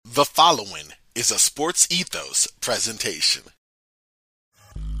The following is a Sports Ethos presentation.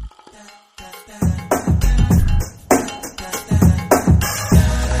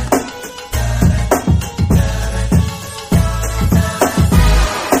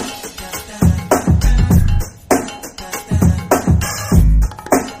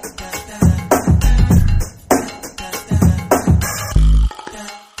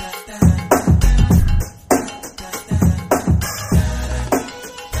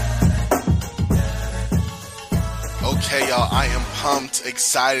 Okay, y'all, I am pumped,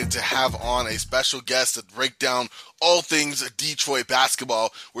 excited to have on a special guest to break down all things Detroit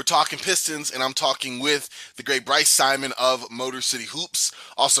basketball. We're talking Pistons, and I'm talking with the great Bryce Simon of Motor City Hoops,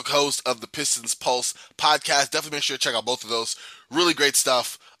 also host of the Pistons Pulse podcast. Definitely make sure to check out both of those. Really great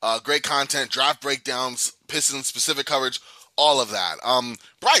stuff, great content, draft breakdowns, Pistons specific coverage, all of that.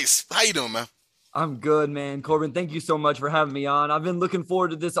 Bryce, how you doing, man? I'm good, man. Corbin, thank you so much for having me on. I've been looking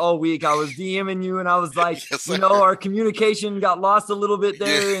forward to this all week. I was DMing you and I was like, Yes, our communication got lost a little bit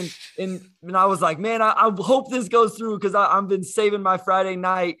there. Yeah. And I was like, man, I hope this goes through because I've been saving my Friday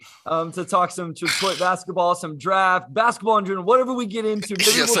night to talk some Detroit basketball, some draft, basketball in general, whatever we get into.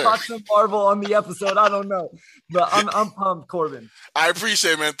 Maybe Yes, we'll talk some Marvel on the episode. I don't know. But I'm pumped, Corbin. I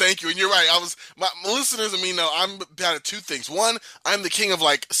appreciate it, man. Thank you. And you're right. My listeners and me know I'm bad at two things. One, I'm the king of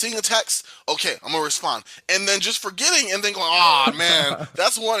like seeing a text. Okay, I'm gonna respond, and then just forgetting and then going, oh man,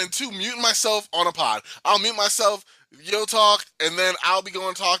 that's one. And two, muting myself on a pod. I'll mute myself. You'll talk, and then I'll be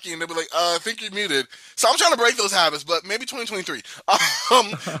going talking, and they'll be like, I think you're muted. So I'm trying to break those habits, but maybe 2023.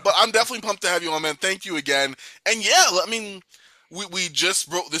 But I'm definitely pumped to have you on, man. Thank you again. And yeah, I mean, we just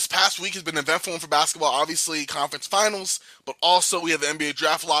broke, this past week has been eventful for basketball. Obviously, conference finals, but also we have the NBA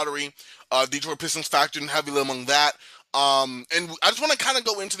draft lottery. Detroit Pistons factored in heavily among that. And I just want to kind of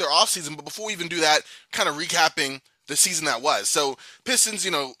go into their offseason, but before we even do that, kind of recapping the season that was. So Pistons,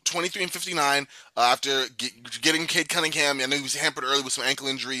 23-59 after getting Cade Cunningham. I know he was hampered early with some ankle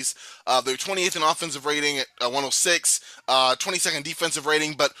injuries. They're 28th in offensive rating at 106, 22nd defensive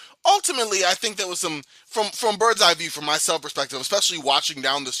rating. But ultimately, I think there was some, from bird's eye view, from my self perspective, especially watching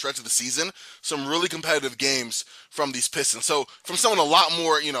down the stretch of the season, some really competitive games from these Pistons. So from someone a lot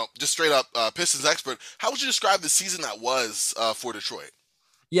more, just straight up Pistons expert, how would you describe the season that was for Detroit?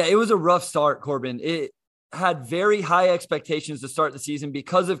 Yeah, it was a rough start, Corbin. It had very high expectations to start the season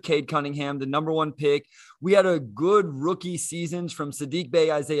because of Cade Cunningham, the number one pick. We had a good rookie seasons from Saddiq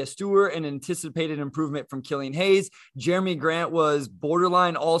Bey, Isaiah Stewart, and anticipated improvement from Killian Hayes. Jeremy Grant was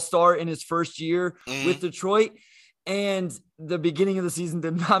borderline all-star in his first year with Detroit. And the beginning of the season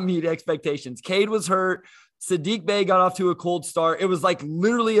did not meet expectations. Cade was hurt. Saddiq Bey got off to a cold start. It was like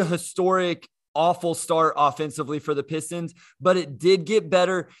literally a historic awful start offensively for the Pistons, but it did get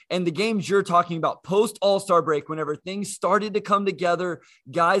better. And the games you're talking about post All-Star break, whenever things started to come together,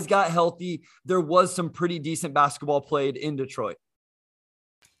 guys got healthy, there was some pretty decent basketball played in Detroit.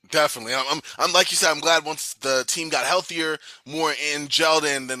 Definitely. I'm like you said, I'm glad once the team got healthier, more in gelled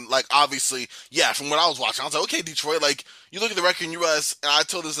in, then like obviously, yeah, from what I was watching, I was like, okay, Detroit, like you look at the record in US, and I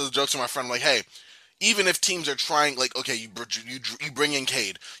told this as a joke to my friend, I'm like, hey, even if teams are trying, like, okay, you bring in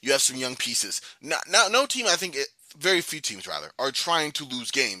Cade, you have some young pieces. Now, no team, I think, very few teams, rather, are trying to lose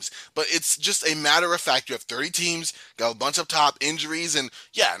games. But it's just a matter of fact. You have 30 teams, got a bunch up top, injuries, and,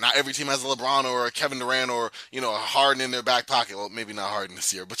 yeah, not every team has a LeBron or a Kevin Durant or, a Harden in their back pocket. Well, maybe not Harden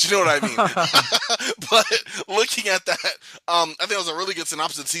this year, but you know what I mean. But looking at that, I think it was a really good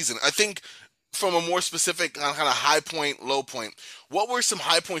synopsis season. I think from a more specific kind of high point, low point, what were some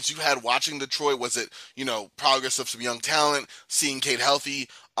high points you had watching Detroit? Was it, progress of some young talent, seeing Cade healthy?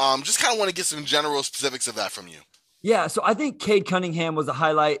 Just kind of want to get some general specifics of that from you. Yeah, so I think Cade Cunningham was a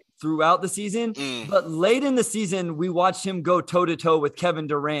highlight throughout the season, but late in the season, we watched him go toe-to-toe with Kevin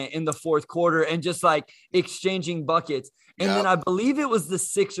Durant in the fourth quarter and just like exchanging buckets. And then I believe it was the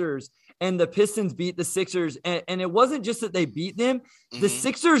Sixers, and the Pistons beat the Sixers. And it wasn't just that they beat them. The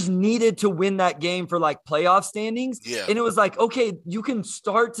Sixers needed to win that game for like playoff standings. Yeah. And it was like, okay, you can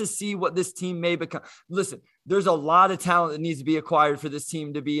start to see what this team may become. Listen, there's a lot of talent that needs to be acquired for this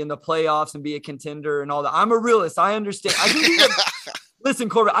team to be in the playoffs and be a contender and all that. I'm a realist. I understand. Listen,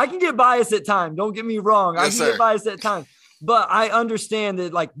 Corbett, I can get biased at times. Don't get me wrong. Yes, I can get biased at times. But I understand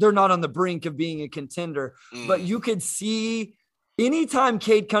that like they're not on the brink of being a contender. But you could see anytime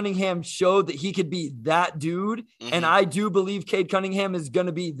Cade Cunningham showed that he could be that dude, and I do believe Cade Cunningham is going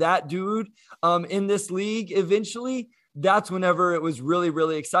to be that dude in this league eventually, that's whenever it was really,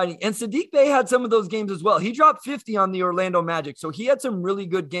 really exciting. And Saddiq Bey had some of those games as well. He dropped 50 on the Orlando Magic, so he had some really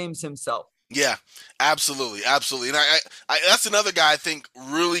good games himself. Yeah, absolutely, absolutely. And that's another guy I think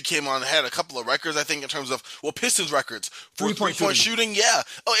really came on had a couple of records. I think in terms of Pistons records for 3 point three-point shooting. shooting. Yeah.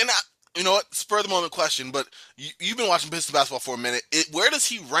 Oh, and you know what? Spur of the moment question, but you've been watching Pistons basketball for a minute. Where does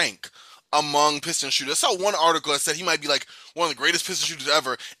he rank among Pistons shooters? I saw one article that said he might be like one of the greatest Pistons shooters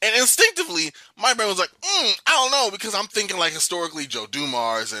ever, and instinctively my brain was like, I don't know, because I'm thinking like historically Joe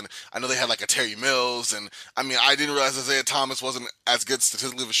Dumars, and I know they had like a Terry Mills, and I mean I didn't realize Isaiah Thomas wasn't as good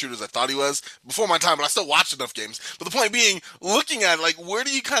statistically of a shooter as I thought he was before my time, but I still watched enough games. But the point being, looking at it, like where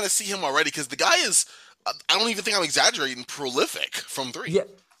do you kind of see him already? Because the guy is, I don't even think I'm exaggerating, prolific from three. Yeah.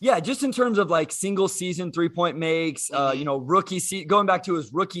 Yeah, just in terms of like single season 3 point makes, rookie going back to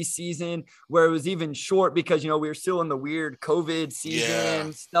his rookie season where it was even short because, we were still in the weird COVID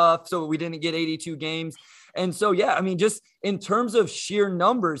season stuff. So we didn't get 82 games. And so, yeah, I mean, just in terms of sheer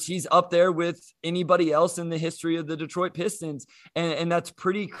numbers, he's up there with anybody else in the history of the Detroit Pistons. And that's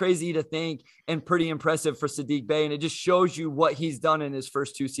pretty crazy to think and pretty impressive for Saddiq Bey. And it just shows you what he's done in his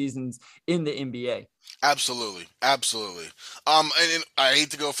first 2 seasons in the NBA. Absolutely, absolutely. And I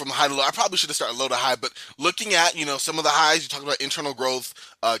hate to go from high to low. I probably should have started low to high, but looking at some of the highs, you talked about internal growth,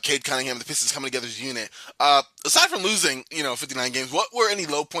 Cade Cunningham, the Pistons coming together as a unit. Aside from losing, 59 games, what were any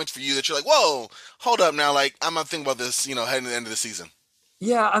low points for you that you're like, whoa, hold up now, like I'm not thinking about this, heading to the end of the season?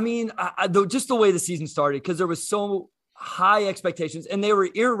 Yeah, I mean, just the way the season started, because there was so high expectations and they were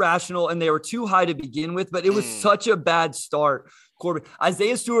irrational and they were too high to begin with, but it was such a bad start. Corbin,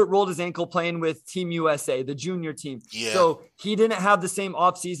 Isaiah Stewart rolled his ankle playing with Team USA, the junior team. Yeah. So he didn't have the same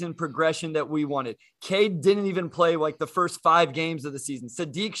offseason progression that we wanted. Cade didn't even play like the first 5 games of the season.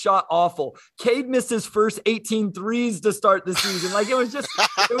 Saddiq shot awful. Cade missed his first 18 threes to start the season. Like it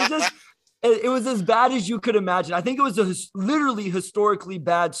was as bad as you could imagine. I think it was a literally historically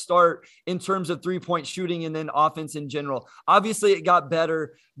bad start in terms of 3-point shooting and then offense in general. Obviously it got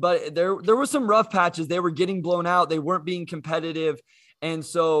better, but there were some rough patches. They were getting blown out. They weren't being competitive. And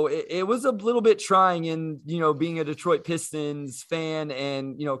so it was a little bit trying in, being a Detroit Pistons fan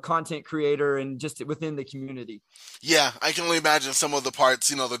and, content creator and just within the community. Yeah, I can only imagine some of the parts,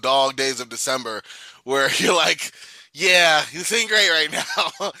 the dog days of December where you're like, yeah, this ain't great right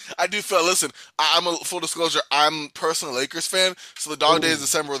now. I do feel, listen, I'm a full disclosure, I'm personally a Lakers fan, so the dog days of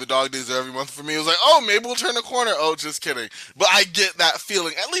December or the dog days of every month for me. It was like, oh, maybe we'll turn the corner. Oh, just kidding. But I get that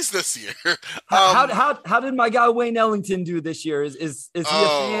feeling, at least this year. How did my guy Wayne Ellington do this year? Is he a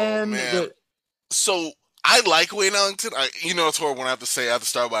fan? Man. So I like Wayne Ellington. It's horrible when I have to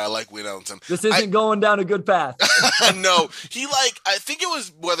start by I like Wayne Ellington. This isn't going down a good path. No, I think it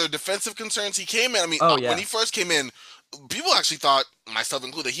was whether defensive concerns he came in. I mean, when he first came in, people actually thought, myself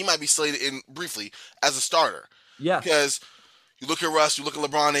included, he might be slated in briefly as a starter. Yeah. Because you look at Russ, you look at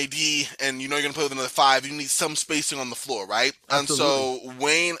LeBron AD, and you're going to play with another 5. You need some spacing on the floor, right? Absolutely. And so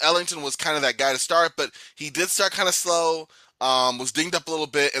Wayne Ellington was kind of that guy to start, but he did start kind of slow. Was dinged up a little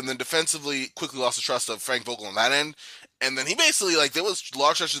bit, and then defensively quickly lost the trust of Frank Vogel on that end. And then he basically, there was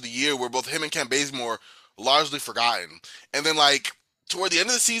large stretches of the year where both him and Kent Bazemore largely forgotten. And then, toward the end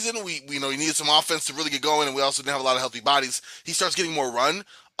of the season, we he needed some offense to really get going, and we also didn't have a lot of healthy bodies. He starts getting more run.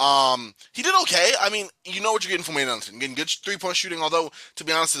 He did okay. I mean, you know what you're getting from Wayne Ellington. Getting good 3-point shooting, although, to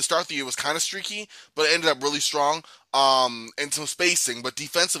be honest, at the start of the year was kind of streaky, but it ended up really strong. And some spacing, but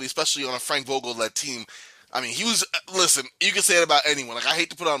defensively, especially on a Frank Vogel-led team, I mean, listen, you can say it about anyone. I hate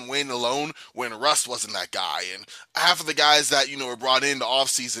to put on Wayne alone when Russ wasn't that guy. And half of the guys that, were brought in the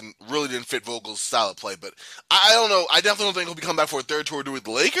offseason really didn't fit Vogel's style of play. But I don't know. I definitely don't think he'll be coming back for a third tour to do with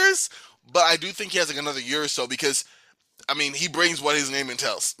the Lakers. But I do think he has another year or so because, I mean, he brings what his name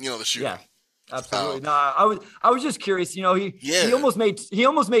entails, the shooting. Yeah. Absolutely. No, I was just curious. He almost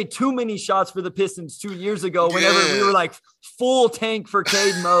made too many shots for the Pistons 2 years ago. Whenever we were like full tank for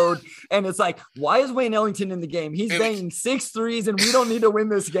Cade mode, and it's like, why is Wayne Ellington in the game? He's banging 6 threes, and we don't need to win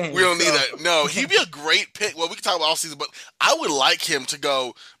this game. We don't need that. No, he'd be a great pick. Well, we can talk about all season, but I would like him to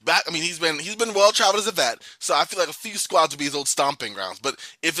go back. I mean, he's been well traveled as a vet, so I feel like a few squads would be his old stomping grounds. But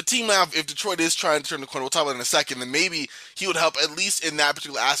if Detroit is trying to turn the corner, we'll talk about it in a second, then maybe he would help at least in that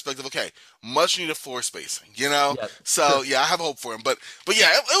particular aspect of much needed floor spacing, Yeah, So I have hope for him. But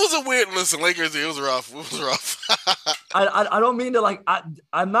yeah, it was a weird. Listen, Lakers, it was rough. It was rough. I don't mean to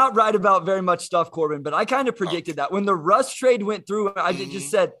I'm not right about very much stuff, Corbin, but I kind of predicted that when the Russ trade went through. I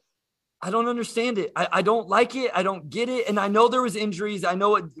just said, I don't understand it. I don't like it. I don't get it. And I know there was injuries. I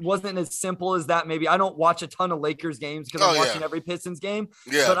know it wasn't as simple as that. Maybe I don't watch a ton of Lakers games because I'm watching every Pistons game.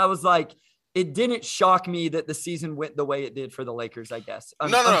 Yeah. But I was like, it didn't shock me that the season went the way it did for the Lakers, I guess.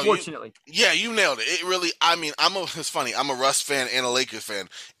 No. Unfortunately. You nailed it. It really, I mean, it's funny. I'm a Russ fan and a Lakers fan.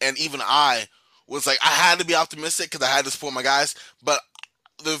 And even I was like, I had to be optimistic because I had to support my guys. But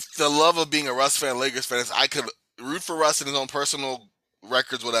the love of being a Russ fan, Lakers fan, is I could root for Russ in his own personal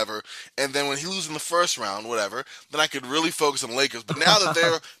records, whatever, and then when he loses in the first round, whatever, then I could really focus on the Lakers. But now that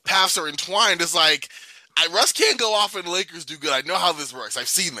their paths are entwined, it's like Russ can't go off and the Lakers do good. I know how this works. I've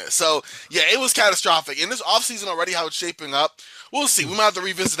seen this. So, yeah, it was catastrophic. In this offseason already, how it's shaping up, we'll see. We might have to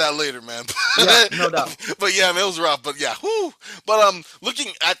revisit that later, man. Yeah, no doubt. But, yeah, man, it was rough. But, yeah, whoo. But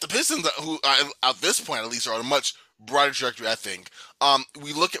looking at the Pistons, who at this point at least are on a much brighter trajectory, I think.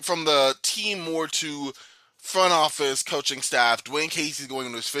 We look at from the team more to front office, coaching staff. Dwayne Casey's going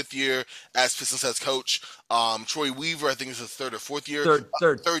into his 5th year as Pistons head coach. Troy Weaver, I think, is his 3rd or 4th year.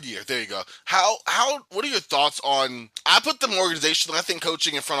 Third year. There you go. What are your thoughts on? I put them organizationally. I think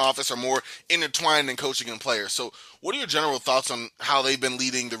coaching and front office are more intertwined than coaching and players. So, what are your general thoughts on how they've been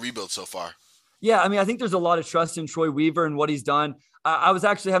leading the rebuild so far? Yeah, I mean, I think there's a lot of trust in Troy Weaver and what he's done. I was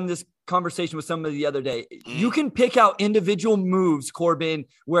actually having this conversation with somebody the other day. You can pick out individual moves, Corbin,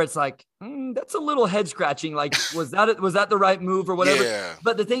 where it's like, that's a little head scratching. Like, was that the right move or whatever? Yeah.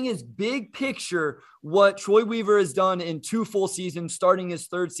 But the thing is, big picture, what Troy Weaver has done in 2 full seasons, starting his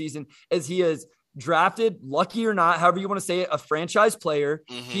 3rd season, is he has drafted, lucky or not, however you want to say it, a franchise player.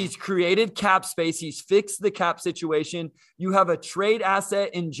 He's created cap space. He's fixed the cap situation. You have a trade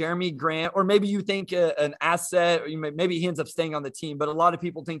asset in Jeremy Grant, or maybe you think an asset, or maybe he ends up staying on the team, but a lot of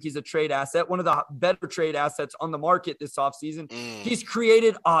people think he's a trade asset, one of the better trade assets on the market this offseason. He's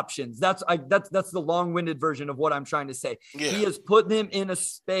created options. That's the long-winded version of what I'm trying to say. Yeah. He has put them in a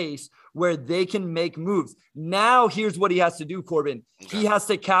space where they can make moves. Now, here's what he has to do, Corbin. Okay. He has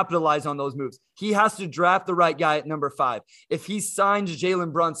to capitalize on those moves. He has to draft the right guy at number 5. If he signs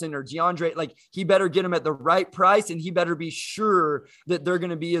Jalen Brunson or DeAndre, like, he better get him at the right price, and he better be sure that they're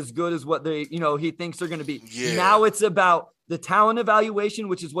going to be as good as what he thinks they're going to be. Yeah. Now it's about the talent evaluation,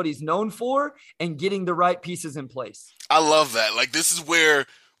 which is what he's known for, and getting the right pieces in place. I love that. Like, this is where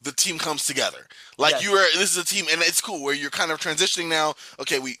the team comes together. Like, yes. This is a team, and it's cool where you're kind of transitioning now.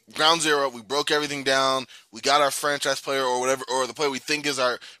 Okay, we ground zero, we broke everything down. We got our franchise player or whatever, or the player we think is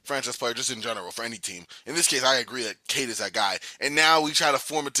our franchise player, just in general for any team. In this case, I agree that Cade is that guy. And now we try to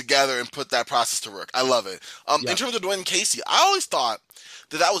form it together and put that process to work. I love it. In terms of Dwayne Casey, I always thought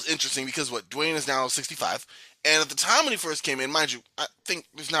that was interesting because Dwayne is now 65. And at the time when he first came in, mind you, I think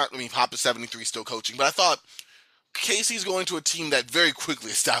Pop is 73 still coaching, but I thought Casey's going to a team that very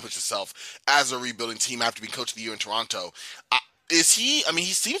quickly established itself as a rebuilding team after being coach of the year in Toronto. Is he? I mean,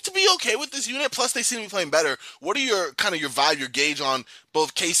 he seems to be okay with this unit. Plus, they seem to be playing better. What are your vibe, your gauge on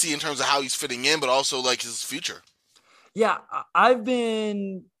both Casey in terms of how he's fitting in, but also like his future? Yeah, I've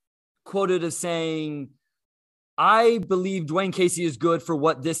been quoted as saying, I believe Dwayne Casey is good for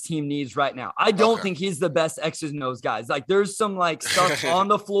what this team needs right now. I don't think he's the best X's and O's guys. Like, there's some like stuff on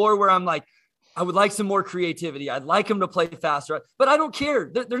the floor where I'm like, I would like some more creativity. I'd like him to play faster, but I don't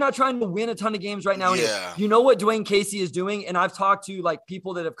care. They're not trying to win a ton of games right now. Yeah. You know what Dwayne Casey is doing? And I've talked to like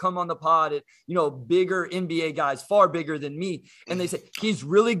people that have come on the pod at, bigger NBA guys, far bigger than me. And they say he's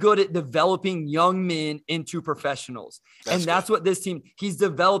really good at developing young men into professionals. That's what this team, he's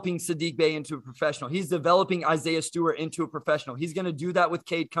developing Saddiq Bey into a professional. He's developing Isaiah Stewart into a professional. He's going to do that with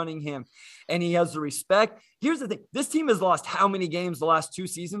Cade Cunningham. And he has the respect. Here's the thing. This team has lost how many games the last 2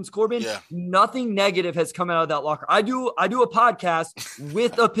 seasons, Corbin? Yeah. Nothing negative has come out of that locker. I do a podcast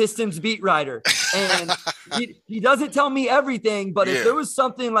with a Pistons beat writer, and he doesn't tell me everything, but if there was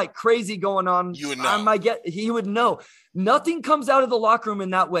something like crazy going on, you would know. He would know. Nothing comes out of the locker room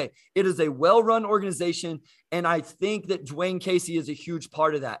in that way. It is a well-run organization, and I think that Dwayne Casey is a huge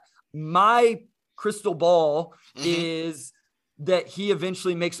part of that. My crystal ball is that he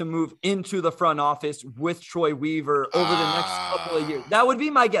eventually makes a move into the front office with Troy Weaver over the next couple of years. That would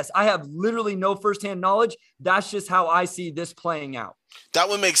be my guess. I have literally no firsthand knowledge. That's just how I see this playing out. That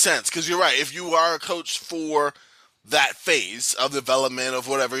would make sense because you're right. If you are a coach for that phase of development of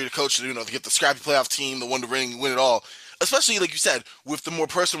whatever you're coaching, to get the scrappy playoff team, the one to win it all, especially like you said, with the more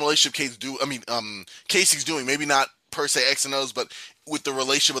personal relationship Casey's doing, maybe not per se X and O's, but with the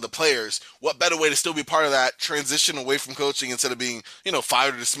relationship with the players, what better way to still be part of that transition away from coaching instead of being,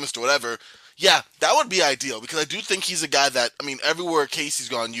 fired or dismissed or whatever. Yeah, that would be ideal because I do think he's a guy that, everywhere Casey's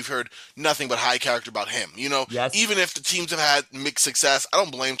gone, you've heard nothing but high character about him. Yes. Even if the teams have had mixed success, I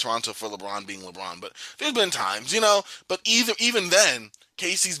don't blame Toronto for LeBron being LeBron, but there's been times, but even then,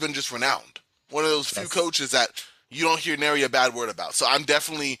 Casey's been just renowned. One of those few coaches that you don't hear nary a bad word about. So I'm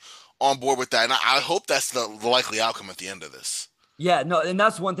definitely on board with that. And I hope that's the likely outcome at the end of this. Yeah, no, and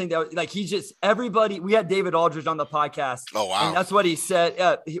that's one thing that everybody, we had David Aldridge on the podcast. Oh, wow. And that's what he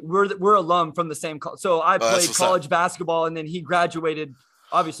said. We're alum from the same. So I played college basketball and then he graduated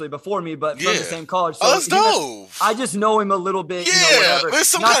obviously before me, but from the same college. So that's dope. I just know him a little bit. Yeah, whatever. There's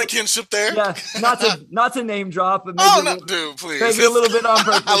some kind of kinship there. Yeah, not to name drop, but maybe dude, please. Maybe a little bit on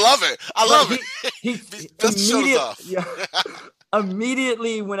purpose. I love it. I love it. He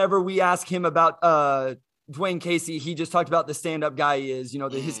immediately, whenever we ask him about Dwayne Casey, he just talked about the stand-up guy he is,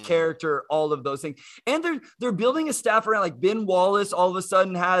 his character, all of those things. And they're building a staff around, like Ben Wallace all of a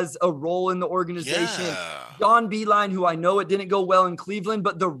sudden has a role in the organization. Yeah. John Beeline, who I know it didn't go well in Cleveland,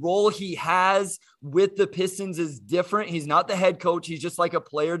 but the role he has with the Pistons is different. He's not the head coach. He's just like a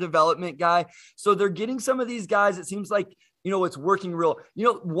player development guy. So they're getting some of these guys. It seems like, it's working real.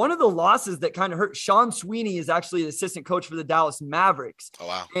 One of the losses that kind of hurt, Sean Sweeney is actually the assistant coach for the Dallas Mavericks. Oh,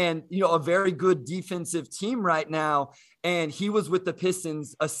 wow. And, a very good defensive team right now. And he was with the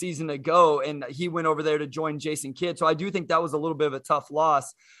Pistons a season ago, and he went over there to join Jason Kidd. So I do think that was a little bit of a tough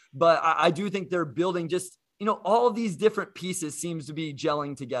loss, but I do think they're building just, all of these different pieces seems to be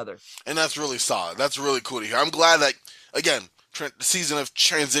gelling together. And that's really solid. That's really cool to hear. I'm glad that, again, the season of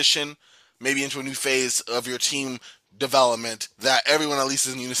transition, maybe into a new phase of your team development, that everyone at least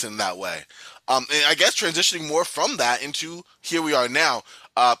is in unison that way. And I guess transitioning more from that into here we are now.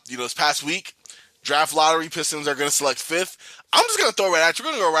 This past week, draft lottery, Pistons are going to select 5th. I'm just going to throw it right at you.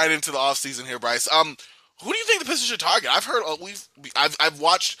 We're going to go right into the offseason here, Bryce. Who do you think the Pistons should target? I've heard I've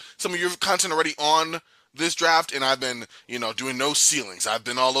watched some of your content already on this draft, and I've been, doing no ceilings. I've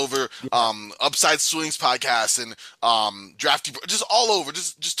been all over Upside Swings podcasts and Drafty, just all over,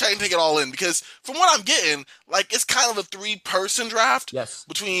 just trying to take it all in, because from what I'm getting, like, it's kind of a 3-person draft. Yes.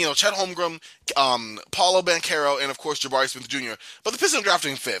 Between, Chet Holmgren, Paulo Banchero, and of course Jabari Smith Jr. But the Pistons are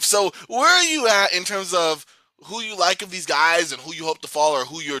drafting 5th. So where are you at in terms of who you like of these guys and who you hope to fall or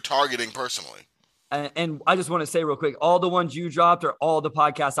who you're targeting personally? And I just want to say real quick, all the ones you dropped are all the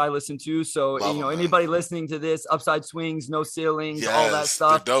podcasts I listen to. So, anybody listening to this, Upside Swings, No Ceilings, all that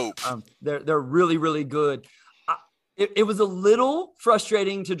stuff. They're dope. They're really, really good. It was a little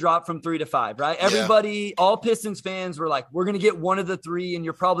frustrating to drop from 3 to 5, right? Everybody, all Pistons fans were like, we're going to get one of the 3 and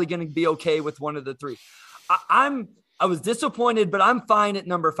you're probably going to be okay with one of the 3. I was disappointed, but I'm fine at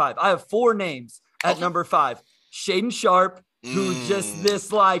number 5. I have 4 names at number 5. Shaedon Sharpe, who just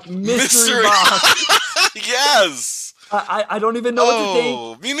this like mystery box. Yes. I don't even know what to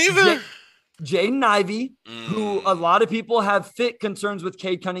think. Me neither. Jaden Ivey, who a lot of people have fit concerns with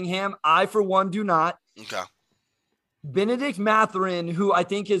Cade Cunningham. I, for one, do not. Okay. Benedict Mathurin, who I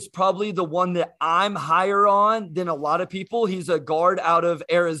think is probably the one that I'm higher on than a lot of people. He's a guard out of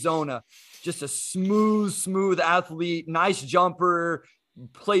Arizona. Just a smooth athlete, nice jumper,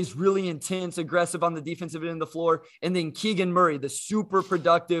 plays really intense, aggressive on the defensive end of the floor. And then Keegan Murray, the super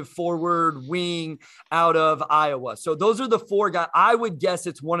productive forward wing out of Iowa. So those are the 4 guys. I would guess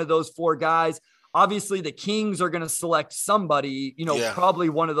it's one of those 4 guys. Obviously, the Kings are going to select somebody, probably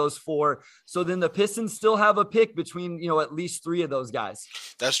one of those 4. So then the Pistons still have a pick between, at least 3 of those guys.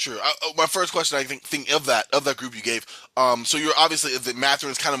 That's true. My first question, I think of that group you gave. So you're obviously, the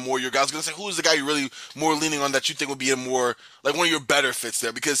Mathurin is kind of more your guy. I was going to say, who is the guy you're really more leaning on that you think would be a more, like, one of your better fits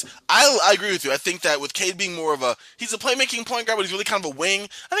there? Because I agree with you. I think that with Cade being more of he's a playmaking point guard, but he's really kind of a wing.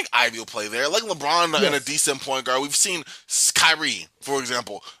 I think Ivy will play there. Like LeBron and a decent point guard. We've seen Kyrie, for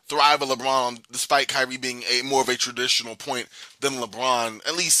example, thrive at LeBron, despite Kyrie being more of a traditional point than LeBron,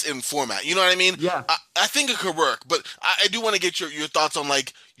 at least in format. You know what I mean? Yeah. I think it could work, but I do want to get your thoughts on,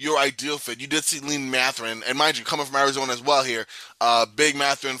 like, your ideal fit. You did see Lean Mathurin, and mind you, coming from Arizona as well here, big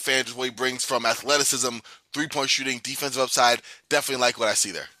Mathurin fan, just what he brings from athleticism, 3-point shooting, defensive upside. Definitely like what I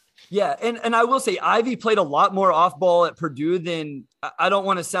see there. Yeah, and I will say Ivy played a lot more off ball at Purdue than, I don't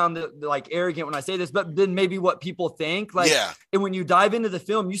want to sound like arrogant when I say this, but then maybe what people think. Like, and when you dive into the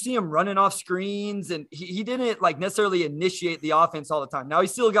film, you see him running off screens, and he didn't like necessarily initiate the offense all the time. Now he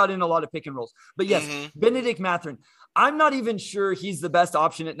still got in a lot of pick and rolls, but yes, Benedict Mathurin. I'm not even sure he's the best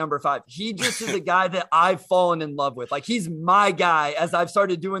option at number 5. He just is a guy that I've fallen in love with. Like, he's my guy as I've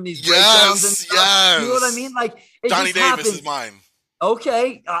started doing these breakdowns and stuff. Yes. You know what I mean? Like, Johnny Davis is mine.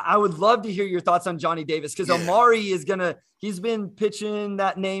 Okay. I would love to hear your thoughts on Johnny Davis, because Amari is he's been pitching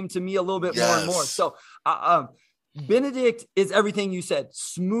that name to me a little bit more and more. So Benedict is everything you said.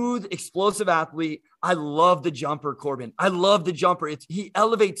 Smooth, explosive athlete. I love the jumper, Corbin. I love the jumper. He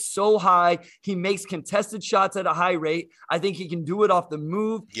elevates so high. He makes contested shots at a high rate. I think he can do it off the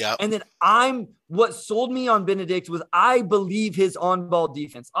move. Yeah. And then what sold me on Benedict was I believe his on-ball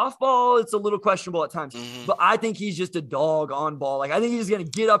defense. Off-ball, it's a little questionable at times, but I think he's just a dog on ball. Like, I think he's going to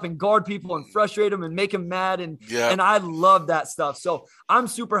get up and guard people and frustrate them and make them mad. And I love that stuff. So I'm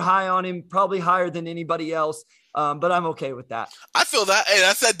super high on him, probably higher than anybody else. But I'm okay with that. I feel that. Hey,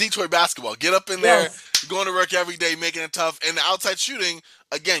 that's that Detroit basketball. Get up in there, going to work every day, making it tough. And the outside shooting,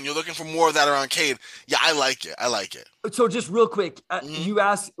 again, you're looking for more of that around Cade. Yeah, I like it. So just real quick, you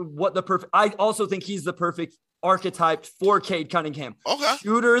asked what the perfect – I also think he's the perfect archetype for Cade Cunningham. Okay.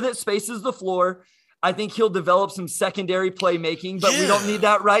 Shooter that spaces the floor. I think he'll develop some secondary playmaking, but we don't need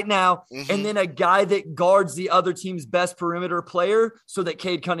that right now. And then a guy that guards the other team's best perimeter player so that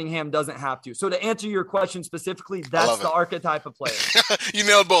Cade Cunningham doesn't have to. So to answer your question specifically, that's the archetype of player. You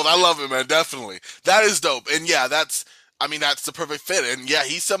nailed both. I love it, man. Definitely. That is dope. And yeah, that's the perfect fit. And yeah,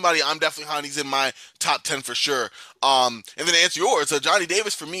 he's somebody I'm definitely on. He's in my top 10 for sure. And then to answer yours, Johnny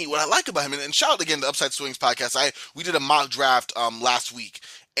Davis for me, what I like about him, and shout out again to Upside Swings podcast. We did a mock draft last week,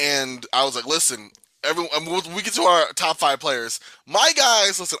 and I was like, listen, when we get to our top 5 players, my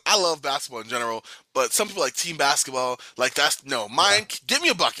guys, listen, I love basketball in general, but some people like team basketball, like mine, give me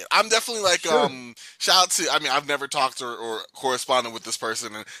a bucket. I'm definitely like, shout out to, I've never talked or corresponded with this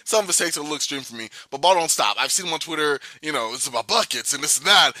person, and some of his takes are a little extreme for me, but ball don't stop. I've seen him on Twitter, it's about buckets and this and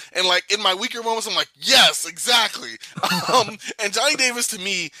that, and like in my weaker moments, I'm like, yes, exactly. And Johnny Davis to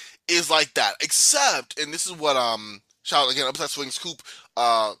me is like that, except, and this is what, shout out again, Upside Swings Cooper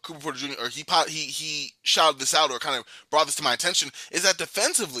Porter Jr. or he shouted this out or kind of brought this to my attention, is that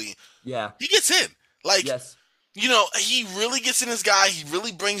defensively, he gets in. Like, he really gets in his guy. He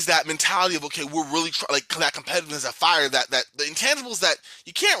really brings that mentality of, okay, we're really that competitiveness, that fire, that the intangibles that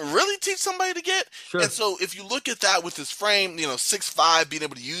you can't really teach somebody to get. Sure. And so if you look at that with his frame, 6'5", being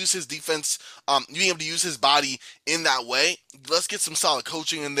able to use his defense, being able to use his body in that way, let's get some solid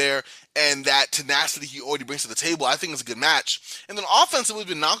coaching in there. And that tenacity he already brings to the table, I think is a good match. And then offensively,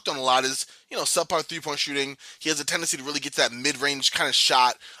 been knocked on a lot is, subpar 3-point shooting. He has a tendency to really get that mid-range kind of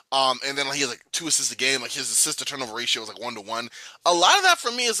shot. And then he has like 2 assists a game. Like his assist to turnover ratio is like 1-to-1. A lot of that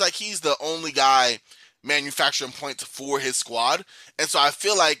for me is like he's the only guy manufacturing points for his squad. And so I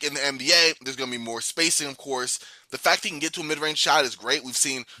feel like in the NBA, there's going to be more spacing, of course. The fact he can get to a mid-range shot is great. We've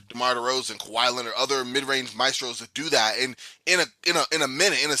seen DeMar DeRozan, Kawhi Leonard, other mid-range maestros that do that. And in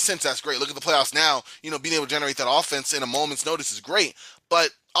a sense, that's great. Look at the playoffs now. Being able to generate that offense in a moment's notice is great. But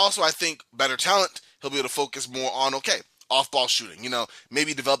also, I think better talent, he'll be able to focus more on, off-ball shooting.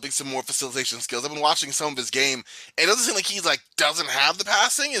 Maybe developing some more facilitation skills. I've been watching some of his game, and it doesn't seem like he's doesn't have the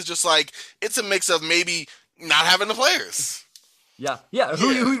passing. It's just it's a mix of maybe not having the players. Yeah. Who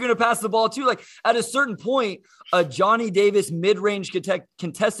are you going to pass the ball to? Like at a certain point, a Johnny Davis mid-range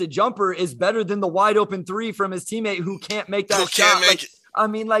contested jumper is better than the wide open 3 from his teammate who can't make that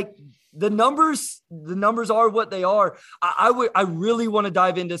shot. The numbers are what they are. I really want to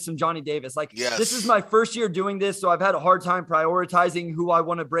dive into some Johnny Davis. This is my first year doing this, so I've had a hard time prioritizing who I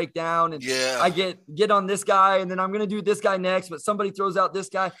want to break down. And I get on this guy, and then I'm going to do this guy next, but somebody throws out this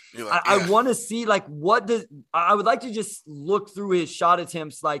guy. I want to see I would like to just look through his shot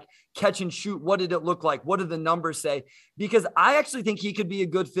attempts, catch and shoot. What did it look like? What did the numbers say? Because I actually think he could be a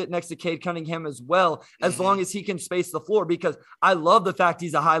good fit next to Cade Cunningham as well, as long as he can space the floor, because I love the fact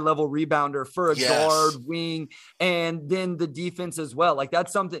he's a high level rebounder for a guard, wing, and then the defense as well.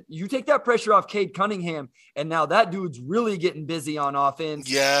 That's something you take that pressure off Cade Cunningham, and now that dude's really getting busy on offense.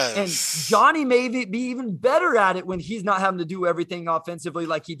 Yes. And Johnny may be even better at it when he's not having to do everything offensively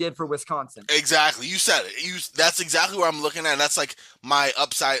like he did for Wisconsin. Exactly. You said it. That's exactly where I'm looking at. And that's my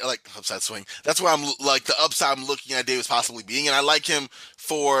upside swing. That's where I'm the upside I'm looking at Davis possibly being. And I like him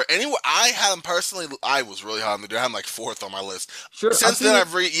for anywhere. I had him personally. I was really high on the dude. I have him 4th on my list. Sure. Since then, I've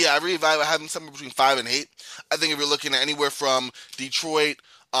reevaluated. I have him somewhere between 5 and 8. I think if you're looking at anywhere from Detroit,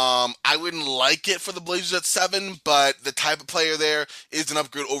 I wouldn't like it for the Blazers at 7, but the type of player there is an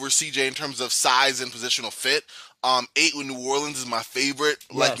upgrade over CJ in terms of size and positional fit. 8 with New Orleans is my favorite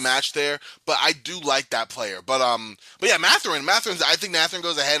match there, but I do like that player. But yeah, Mathurin, I think Mathurin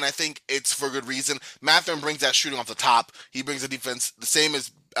goes ahead, and I think it's for good reason. Mathurin brings that shooting off the top. He brings the defense the same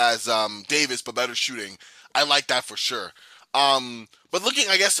as Davis, but better shooting. I like that for sure. But looking,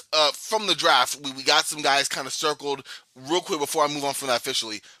 I guess, from the draft, we got some guys kind of circled real quick before I move on from that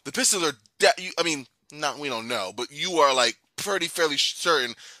officially. The Pistons are, we don't know, but you are fairly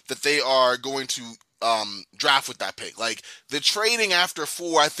certain that they are going to draft with that pick. The trading after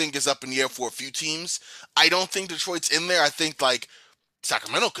 4, I think, is up in the air for a few teams. I don't think Detroit's in there. I think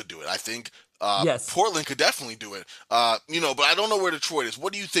Sacramento could do it. I think Portland could definitely do it. But I don't know where Detroit is.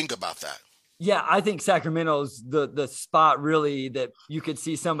 What do you think about that? Yeah, I think Sacramento's the spot really that you could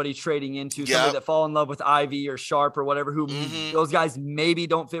see somebody trading into, somebody that fall in love with Ivy or Sharp or whatever, who those guys maybe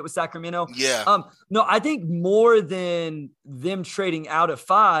don't fit with Sacramento. Yeah. No, I think more than them trading out of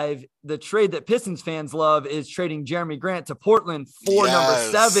 5, the trade that Pistons fans love is trading Jeremy Grant to Portland for number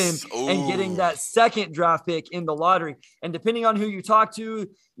 7 and getting that second draft pick in the lottery. And depending on who you talk to,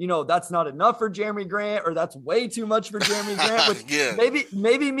 that's not enough for Jeremy Grant, or that's way too much for Jeremy Grant, which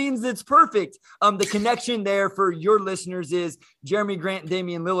maybe means it's perfect. The connection there for your listeners is Jeremy Grant and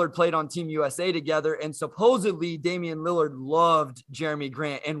Damian Lillard played on Team USA together, and supposedly Damian Lillard loved Jeremy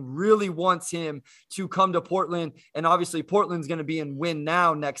Grant and really wants him to come to Portland. And obviously Portland's going to be in win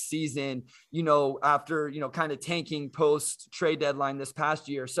now next season, after, kind of tanking post trade deadline this past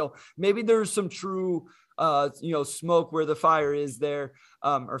year. So maybe there's some true smoke where the fire is there,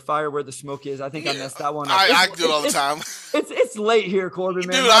 or fire where the smoke is. I think I messed that one up. I do it all the time. It's late here, Corbin,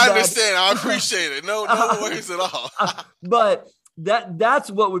 man. Dude, I understand. I appreciate it. No worries at all. But that's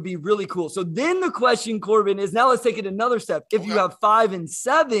what would be really cool. So then the question, Corbin, is now let's take it another step. If you have 5 and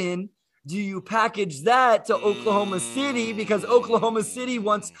 7, do you package that to Oklahoma City? Because Oklahoma City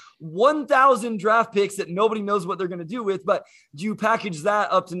wants 1,000 draft picks that nobody knows what they're going to do with, but do you package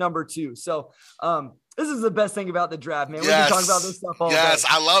that up to number 2? So, this is the best thing about the draft, man. We've been talking about this stuff all day. Yes,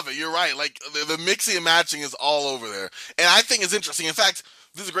 I love it. You're right. Like the mixing and matching is all over there. And I think it's interesting. In fact,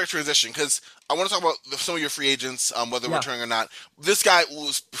 this is a great transition because I want to talk about some of your free agents, whether returning or not. This guy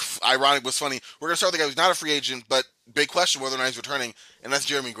was ironic, was funny. We're going to start with the guy who's not a free agent, but big question whether or not he's returning, and that's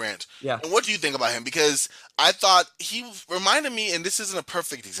Jeremy Grant. Yeah. And what do you think about him? Because I thought he reminded me, and this isn't a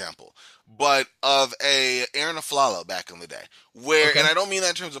perfect example, but of a Aaron Aflalo back in the day, where, and I don't mean that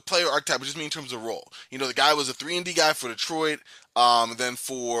in terms of player archetype, I just mean in terms of role. The guy was a 3-and-D guy for Detroit, then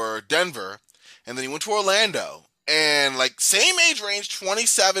for Denver, and then he went to Orlando. And like same age range,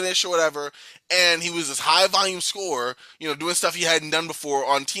 27-ish or whatever, and he was this high volume scorer, doing stuff he hadn't done before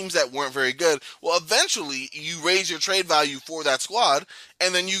on teams that weren't very good. Well, eventually you raise your trade value for that squad,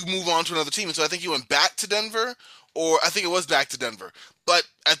 and then you move on to another team. And so I think he went back to Denver, or I think it was back to Denver,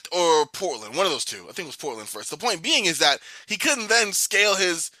 or Portland, one of those two. I think it was Portland first. The point being is that he couldn't then scale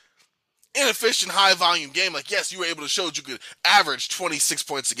his inefficient high volume game. Like, yes, you were able to show that you could average 26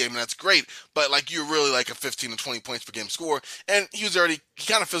 points a game, and that's great, but like you're really like a 15 to 20 points per game scorer, and he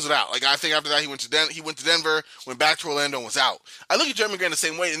kind of fizzled out. Like I think after that he went to Denver, went back to Orlando, and was out. I look at Jeremy Grant the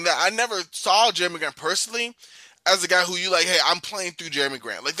same way, and that I never saw Jeremy Grant personally as a guy who you like, hey, I'm playing through Jeremy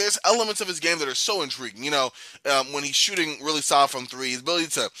Grant. Like there's elements of his game that are so intriguing, when he's shooting really solid from 3, his ability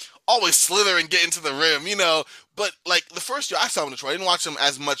to always slither and get into the rim, but like the first year I saw him in Detroit, I didn't watch him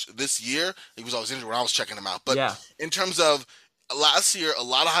as much this year. He was always injured when I was checking him out. But in terms of last year, a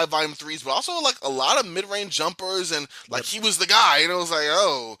lot of high volume 3s, but also like a lot of mid-range jumpers, and like he was the guy, and it was like,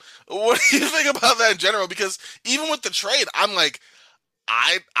 oh, what do you think about that in general? Because even with the trade, I'm like,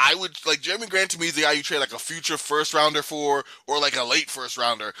 I would like Jeremy Grant to me is the guy you trade like a future first rounder for, or like a late first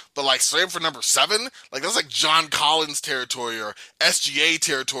rounder, but like straight for number 7, like that's like John Collins territory or SGA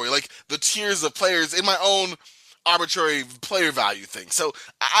territory, like the tiers of players in my own arbitrary player value thing. So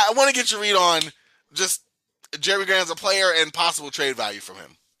I want to get your read on just Jeremy Grant as a player and possible trade value from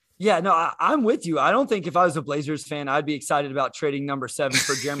him. Yeah, no, I'm with you. I don't think if I was a Blazers fan, I'd be excited about trading number 7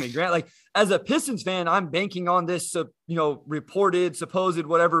 for Jeremy Grant. Like as a Pistons fan, I'm banking on this, reported, supposed,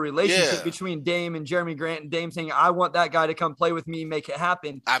 whatever relationship between Dame and Jeremy Grant, and Dame saying, I want that guy to come play with me, make it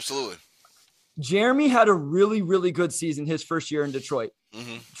happen. Absolutely. Jeremy had a really, really good season his first year in Detroit.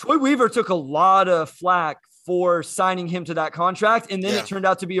 Mm-hmm. Troy Weaver took a lot of flack for signing him to that contract, and then it turned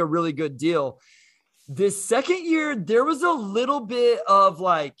out to be a really good deal. This second year, there was a little bit of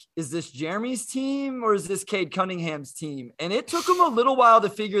like, is this Jeremy's team or is this Cade Cunningham's team? And it took him a little while to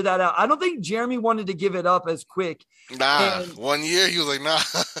figure that out. I don't think Jeremy wanted to give it up as quick. Nah, 1 year, he was like, nah.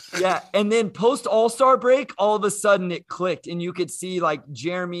 Yeah, and then post All-Star break, all of a sudden it clicked. And you could see like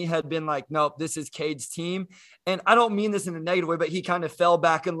Jeremy had been like, nope, this is Cade's team. And I don't mean this in a negative way, but he kind of fell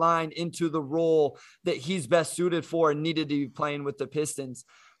back in line into the role that he's best suited for and needed to be playing with the Pistons.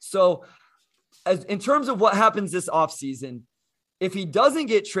 So in terms of what happens this offseason, if he doesn't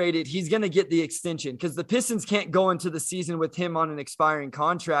get traded, he's going to get the extension because the Pistons can't go into the season with him on an expiring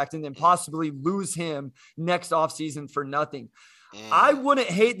contract and then possibly lose him next offseason for nothing. I wouldn't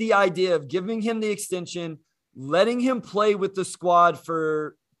hate the idea of giving him the extension, letting him play with the squad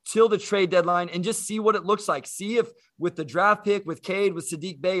for till the trade deadline and just see what it looks like. See if with the draft pick, with Cade, with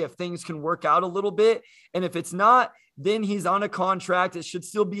Saddiq Bey, if things can work out a little bit. And if it's not, then he's on a contract. It should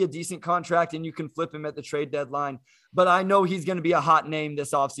still be a decent contract and you can flip him at the trade deadline. But I know he's going to be a hot name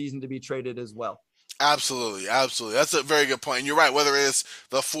this offseason to be traded as well. Absolutely. Absolutely. That's a very good point. And you're right. Whether it's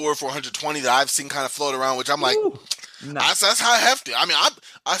the 4 for 120 that I've seen kind of float around, which I'm like, No. That's how hefty. I mean,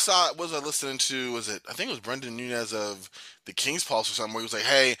 I saw. Was I listening to? I think it was Brendan Nunez of the King's Pulse or something, where he was like,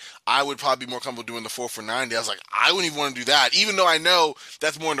 "Hey, I would probably be more comfortable doing the 4 for 90." I was like, I wouldn't even want to do that, even though I know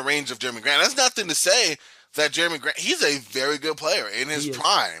that's more in the range of Jeremy Grant. That's nothing to say that Jeremy Grant. He's a very good player in his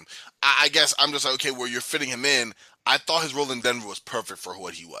prime. I guess I'm just like, okay, where you're fitting him in. I thought his role in Denver was perfect for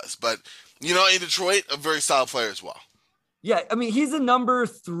what he was, but in Detroit, a very solid player as well. Yeah, I mean, he's a number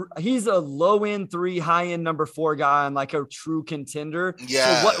he's a low end 3, high end number 4 guy on like a true contender.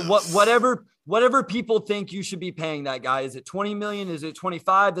 Yeah. So whatever people think you should be paying that guy, is it 20 million? Is it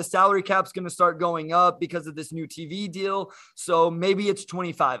 25? The salary cap's going to start going up because of this new TV deal. So maybe it's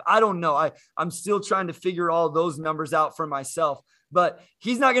 25. I don't know. I'm still trying to figure all those numbers out for myself. But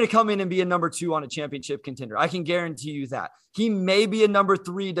he's not going to come in and be a number 2 on a championship contender. I can guarantee you that. He may be a number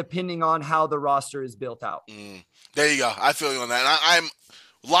 3 depending on how the roster is built out. There you go. I feel you on that. And I'm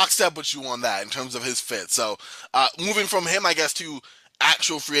lockstep with you on that in terms of his fit. So moving from him, I guess, to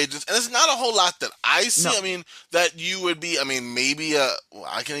actual free agents. And it's not a whole lot that I see. No. I mean, that you would be, maybe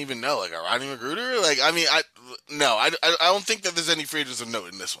I can't even know, like a Rodney McGruder. I don't think that there's any free agents of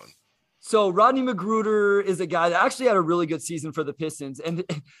note in this one. So Rodney McGruder is a guy that actually had a really good season for the Pistons. And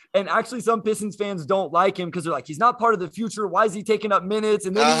actually some Pistons fans don't like him because they're like, he's not part of the future. Why is he taking up minutes?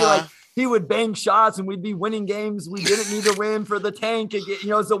 And then he would bang shots and we'd be winning games we didn't need to win for the tank. It's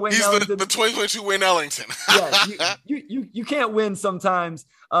the Wayne Ellington. The 2022 Wayne Ellington. Yeah, you can't win sometimes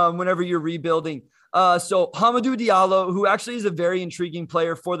whenever you're rebuilding. So Hamidou Diallo, who actually is a very intriguing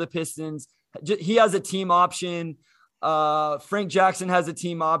player for the Pistons. He has a team option. Frank Jackson has a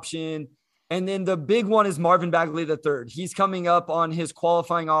team option. And then the big one is Marvin Bagley III. He's coming up on his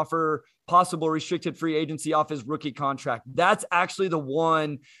qualifying offer, possible restricted free agency off his rookie contract. That's actually the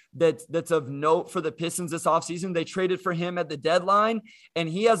one that's of note for the Pistons this offseason. They traded for him at the deadline, and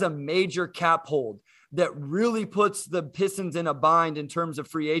he has a major cap hold that really puts the Pistons in a bind in terms of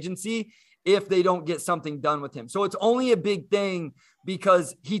free agency if they don't get something done with him. So it's only a big thing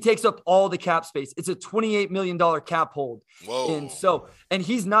because he takes up all the cap space. It's a $28 million cap hold. Whoa. And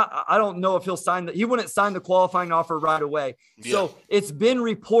he's not, I don't know if he'll sign he wouldn't sign the qualifying offer right away. Yeah. So it's been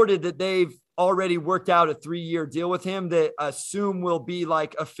reported that they've already worked out a 3-year deal with him that I assume will be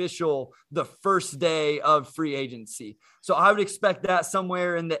like official the first day of free agency. So I would expect that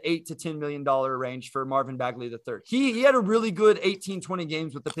somewhere in the $8 to $10 million range for Marvin Bagley III. He had a really good 18-20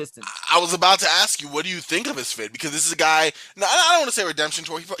 games with the Pistons. I was about to ask you, what do you think of his fit? Because this is a guy, now, I don't want to say redemption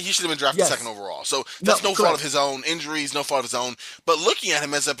tour. He should have been drafted second overall. So that's no fault of his own. Injuries, no fault of his own. But looking at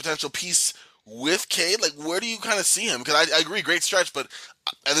him as a potential piece with Cade, like, where do you kind of see him? Because I agree, great stretch, but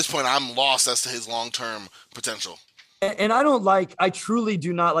at this point, I'm lost as to his long-term potential. And I truly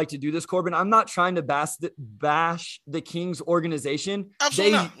do not like to do this, Corbin. I'm not trying to bash the Kings organization.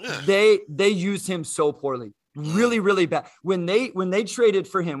 Absolutely not. Yeah. They used him so poorly. Really, really bad. When they traded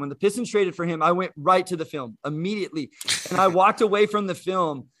for him, when the Pistons traded for him, I went right to the film immediately. And I walked away from the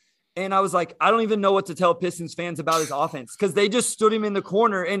film and I was like, I don't even know what to tell Pistons fans about his offense because they just stood him in the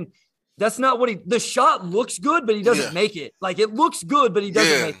corner and that's not what the shot looks good, but he doesn't make it. Like it looks good, but he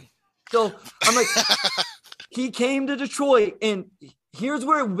doesn't make it. So I'm like, he came to Detroit and here's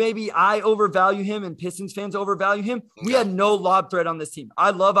where maybe I overvalue him and Pistons fans overvalue him. We had no lob threat on this team.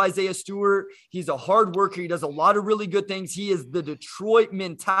 I love Isaiah Stewart. He's a hard worker. He does a lot of really good things. He is the Detroit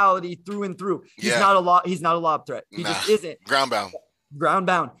mentality through and through. He's not a lob threat. He just isn't. Ground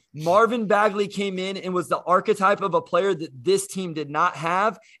bound. Marvin Bagley came in and was the archetype of a player that this team did not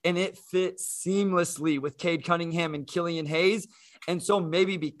have, and it fit seamlessly with Cade Cunningham and Killian Hayes. And so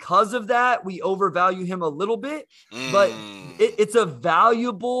maybe because of that, we overvalue him a little bit, but it's a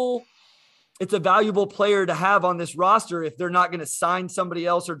valuable player to have on this roster if they're not going to sign somebody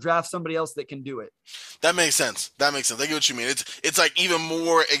else or draft somebody else that can do it. That makes sense. I get what you mean. It's like even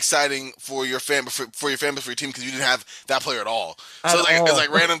more exciting for your team because you didn't have that player at all. It's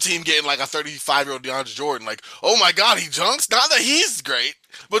like random team getting like a 35-year-old DeAndre Jordan. Like, oh my God, he junks. Not that he's great,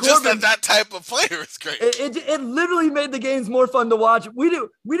 but Corbin, just that type of player is great. It literally made the games more fun to watch. We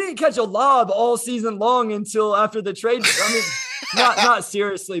didn't catch a lob all season long until after the trade. I mean, not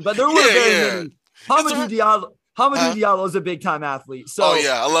seriously, but there were very many. Hamidou Diallo is a big time athlete. So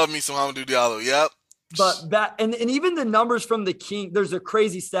I love me some Hamidou Diallo. Yep. But that and even the numbers from the King, there's a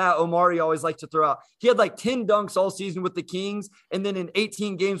crazy stat Omari always likes to throw out. He had like 10 dunks all season with the Kings, and then in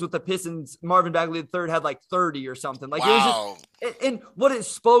 18 games with the Pistons, Marvin Bagley III had like 30 or something. Like It was just, and what it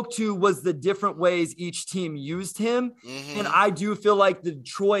spoke to was the different ways each team used him. Mm-hmm. And I do feel like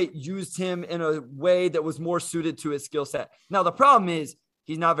Detroit used him in a way that was more suited to his skill set. Now the problem is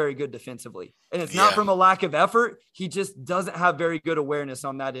he's not very good defensively. And it's Yeah. not from a lack of effort. He just doesn't have very good awareness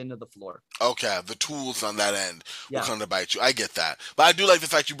on that end of the floor. Okay, the tools on that end will Yeah. come to bite you. I get that. But I do like the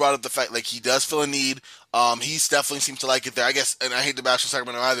fact you brought up the fact, like, he does feel a need. He's definitely seems to like it there. I guess, and I hate to bash on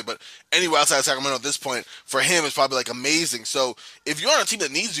Sacramento either, but anywhere outside of Sacramento at this point, for him, it's probably, like, amazing. So if you're on a team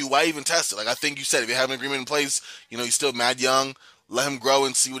that needs you, why even test it? Like, I think you said, if you have an agreement in place, you know, he's still mad young, let him grow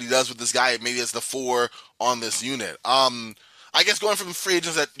and see what he does with this guy, maybe as the 4 on this unit. I guess going from free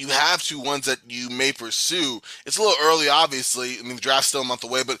agents that you have to ones that you may pursue, it's a little early, obviously. I mean, the draft's still a month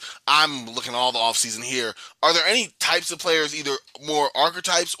away, but I'm looking at all the offseason here. Are there any types of players, either more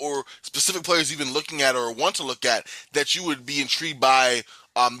archetypes or specific players you've been looking at or want to look at, that you would be intrigued by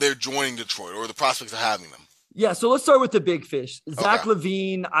their joining Detroit or the prospects of having them? Yeah, so let's start with the big fish. Zach Okay.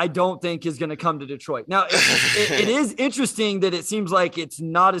 LaVine, I don't think is going to come to Detroit. Now, it is interesting that it seems like it's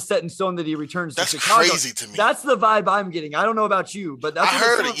not a set in stone that he returns That's to Chicago. crazy to me. That's the vibe I'm getting. I don't know about you, but that's I what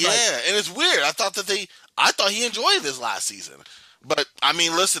heard it, sounds like. yeah, and it's weird. I thought he enjoyed this last season, but I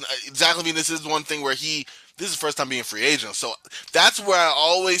mean, listen, Zach LaVine, this is one thing where this is the first time being a free agent, so that's where I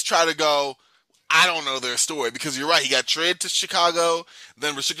always try to go. I don't know their story, because you're right. He got traded to Chicago,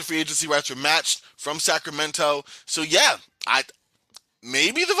 then restricted free agency rights were matched from Sacramento. So yeah,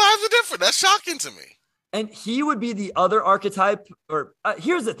 maybe the vibes are different. That's shocking to me. And he would be the other archetype. Or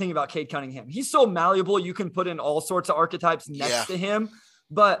here's the thing about Cade Cunningham. He's so malleable. You can put in all sorts of archetypes next to him.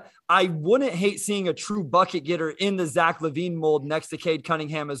 But I wouldn't hate seeing a true bucket getter in the Zach LaVine mold next to Cade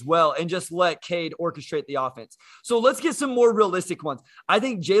Cunningham as well, and just let Cade orchestrate the offense. So let's get some more realistic ones. I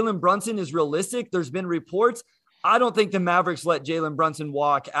think Jalen Brunson is realistic. There's been reports. I don't think the Mavericks let Jalen Brunson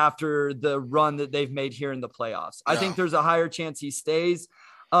walk after the run that they've made here in the playoffs. I think there's a higher chance he stays.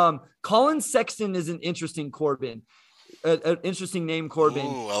 Colin Sexton is an interesting Corbin. An interesting name, Corbin.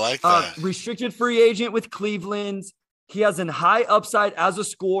 Ooh, I like that. Restricted free agent with Cleveland. He has a high upside as a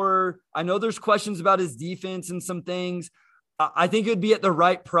scorer. I know there's questions about his defense and some things. I think it would be at the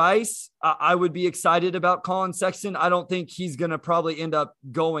right price. I would be excited about Colin Sexton. I don't think he's going to probably end up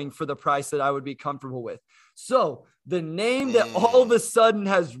going for the price that I would be comfortable with. So the name that all of a sudden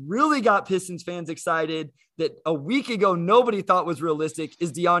has really got Pistons fans excited, that a week ago nobody thought was realistic,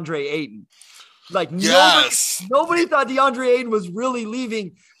 is DeAndre Ayton. Like, nobody thought DeAndre Ayton was really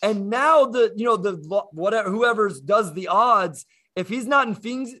leaving. And now whoever does the odds, if he's not in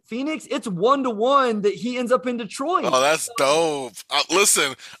Phoenix, it's 1-1 that he ends up in Detroit. Oh, that's dope.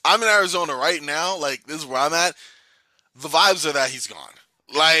 Listen, I'm in Arizona right now. Like, this is where I'm at. The vibes are that he's gone.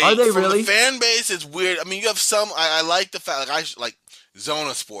 Like, are they from really? The fan base, it's weird. I mean, you have some. I like the fact, like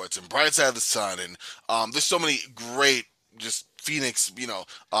Zona Sports and Bright Side of the Sun, and there's so many great just Phoenix.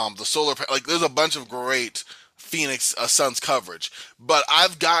 The solar. Like, there's a bunch of great Phoenix Suns coverage, but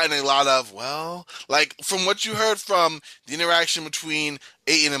I've gotten a lot of, like, from what you heard from the interaction between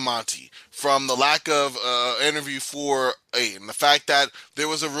Ayton and Monty, from the lack of interview for Ayton, the fact that there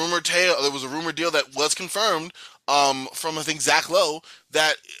was a rumor deal that was confirmed from, I think, Zach Lowe,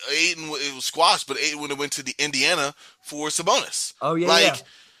 that Ayton, it was squashed, but Ayton would have went to the Indiana for Sabonis. Oh yeah,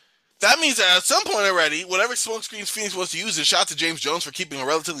 That means that at some point already, whatever smoke screens Phoenix was to use, and shout out to James Jones for keeping a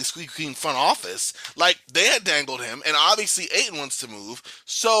relatively squeaky clean front office, like, they had dangled him, and obviously Ayton wants to move.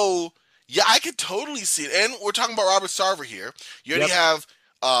 So, yeah, I could totally see it. And we're talking about Robert Sarver here. You already have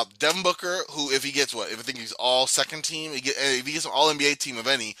Devin Booker, who, if he gets if I think he's all second team, if he gets an all NBA team of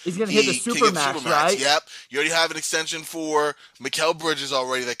any, he's going to hit the Supermax, right? Yep. You already have an extension for Mikal Bridges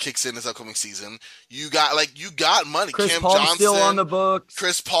already that kicks in this upcoming season. You got money. Chris Cam Paul's Johnson still on the books.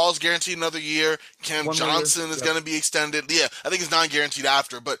 Chris Paul's guaranteed another year. Cam Johnson is going to be extended. Yeah, I think it's non-guaranteed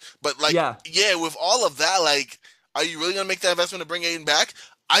after, but with all of that, like, are you really going to make that investment to bring Ayton back?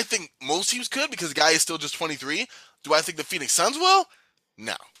 I think most teams could, because the guy is still just 23. Do I think the Phoenix Suns will?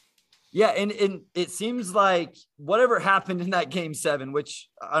 No. Yeah, and it seems like whatever happened in that Game 7, which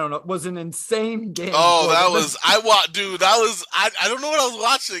I don't know, was an insane game. Oh, I don't know what I was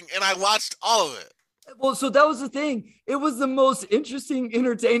watching, and I watched all of it. Well, so that was the thing. It was the most interesting,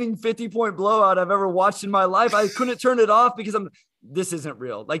 entertaining 50-point blowout I've ever watched in my life. I couldn't turn it off because this isn't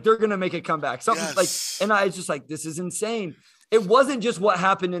real. Like, they're going to make a comeback. And I was just like, this is insane. It wasn't just what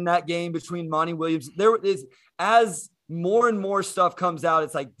happened in that game between Monty Williams. There is, as more and more stuff comes out,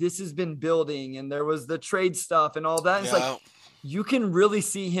 it's like, this has been building, and there was the trade stuff and all that. And it's like, you can really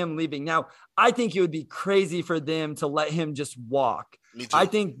see him leaving. Now, I think it would be crazy for them to let him just walk. Me too. I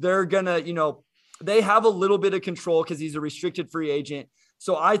think they're going to, they have a little bit of control because he's a restricted free agent.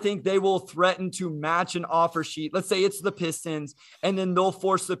 So I think they will threaten to match an offer sheet. Let's say it's the Pistons, and then they'll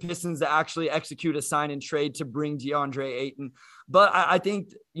force the Pistons to actually execute a sign and trade to bring DeAndre Ayton. But I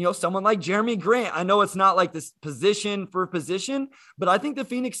think, someone like Jeremy Grant, I know it's not like this position for position, but I think the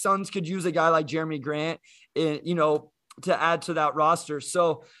Phoenix Suns could use a guy like Jeremy Grant, to add to that roster.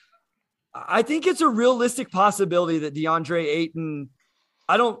 So I think it's a realistic possibility that DeAndre Ayton,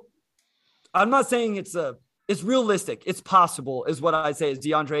 I'm not saying it's realistic. It's possible is what I say is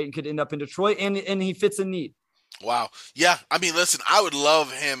DeAndre Ayton could end up in Detroit and he fits a need. Wow. Yeah. I mean, listen, I would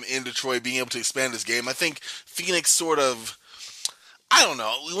love him in Detroit being able to expand his game. I think Phoenix sort of, I don't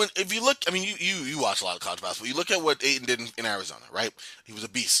know. If you look, I mean, you watch a lot of college basketball. You look at what Ayton did in Arizona, right? He was a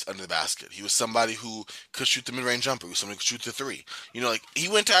beast under the basket. He was somebody who could shoot the mid-range jumper. He was somebody who could shoot the three. He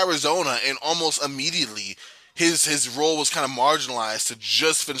went to Arizona and almost immediately his role was kind of marginalized to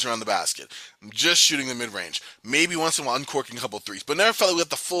just finish around the basket, just shooting the mid-range. Maybe once in a while uncorking a couple of threes, but never felt like we got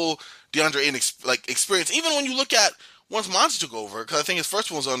the full DeAndre Ayton experience. Even when you look at once Monty took over, because I think his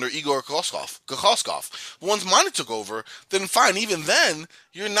first one was under Igor Kokoskov. Once Monty took over, then fine. Even then,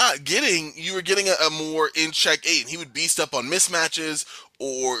 you were getting a more in-check Ayton. He would beast up on mismatches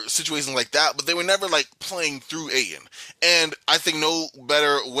or situations like that, but they were never playing through Ayton. And I think no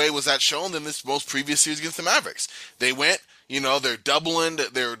better way was that shown than this most previous series against the Mavericks. They went, they're doubling,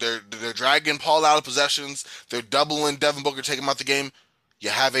 they're dragging Paul out of possessions, they're doubling Devin Booker, taking him out the game.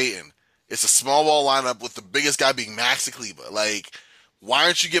 You have Ayton. It's a small ball lineup with the biggest guy being Maxi Kleber. Why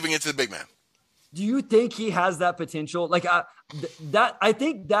aren't you giving it to the big man? Do you think he has that potential? I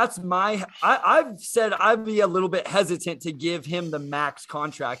think that's I've said I'd be a little bit hesitant to give him the max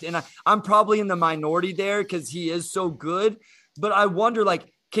contract. And I'm probably in the minority there because he is so good. But I wonder,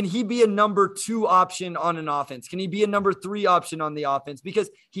 can he be a number 2 option on an offense? Can he be a number 3 option on the offense? Because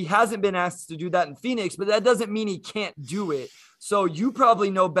he hasn't been asked to do that in Phoenix, but that doesn't mean he can't do it. So you probably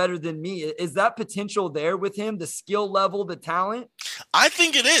know better than me. Is that potential there with him, the skill level, the talent? I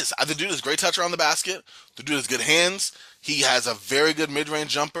think it is. The dude is a great toucher on the basket. The dude has good hands. He has a very good mid-range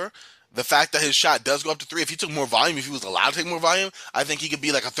jumper. The fact that his shot does go up to 3, if he took more volume, if he was allowed to take more volume, I think he could be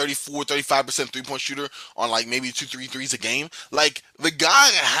a 34, 35% three-point shooter on maybe 2-3 threes a game. The guy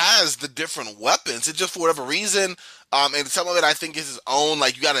has the different weapons. It's just for whatever reason, and some of it I think is his own,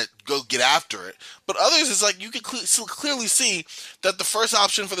 you got to go get after it. But others is you can clearly see that the first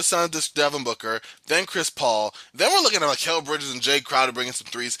option for the Suns is Devin Booker, then Chris Paul, then we're looking at Kel Bridges and Jay Crowder bringing some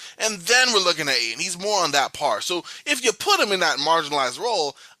threes, and then we're looking at Ayton. He's more on that par. So if you put him in that marginalized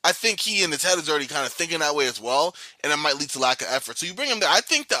role, I think he in his head is already kind of thinking that way as well, and it might lead to lack of effort. So you bring him there. I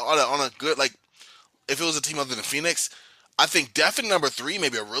think that on a good, if it was a team other than Phoenix, I think definitely number 3,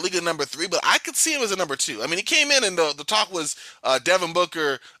 maybe a really good number 3, but I could see him as a number 2. I mean, he came in and the talk was Devin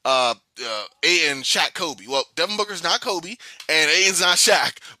Booker, Ayton, Shaq, Kobe. Well, Devin Booker's not Kobe, and Ayton's not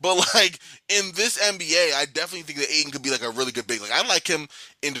Shaq. But in this NBA, I definitely think that Ayton could be a really good big. I like him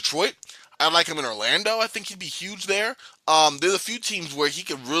in Detroit. I like him in Orlando. I think he'd be huge there. There's a few teams where he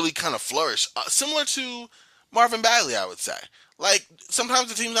could really kind of flourish, similar to Marvin Bagley, I would say. Sometimes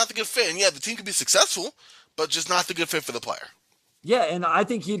the team's not the good fit, and yeah, the team could be successful, but just not the good fit for the player. Yeah, and I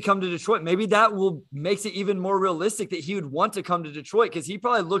think he'd come to Detroit. Maybe that makes it even more realistic that he would want to come to Detroit because he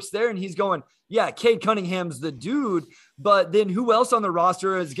probably looks there and he's going, yeah, Cade Cunningham's the dude, but then who else on the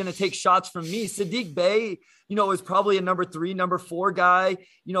roster is going to take shots from me? Saddiq Bey, is probably a number 3, number 4 guy.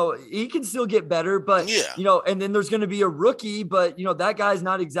 He can still get better, but, yeah. And then there's going to be a rookie, but, that guy's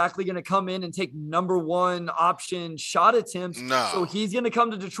not exactly going to come in and take number 1 option shot attempts. No. So he's going to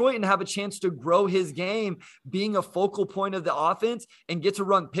come to Detroit and have a chance to grow his game, being a focal point of the offense and get to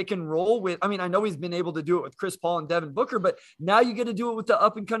run pick and roll with, I know he's been able to do it with Chris Paul and Devin Booker, but now you get to do it with the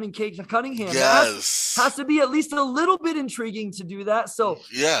up and coming Cade Cunningham. Yes. Has to be at least a little bit intriguing to do that. So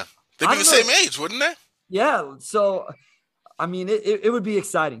yeah, they'd be the same age, wouldn't they? Yeah. So, it would be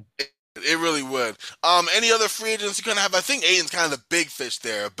exciting. It really would. Any other free agents you kind of have? I think Ayton's kind of the big fish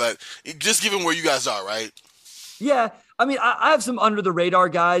there, but just given where you guys are, right? Yeah. I have some under the radar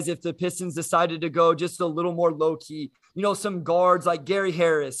guys. If the Pistons decided to go just a little more low key, some guards like Gary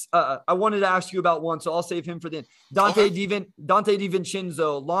Harris. I wanted to ask you about one, so I'll save him for then. Dante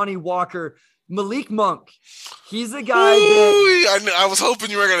DiVincenzo, Lonnie Walker, Malik Monk. He's a guy I was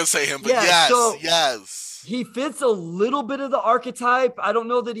hoping you were going to say him, but yes. He fits a little bit of the archetype. I don't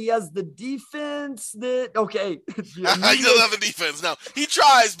know that he has the defense okay. He doesn't have the defense. No, he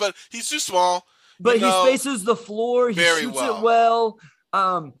tries, but he's too small. But he spaces the floor. He shoots it well.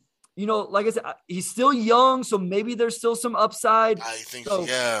 Like I said, he's still young, so maybe there's still some upside. I think so.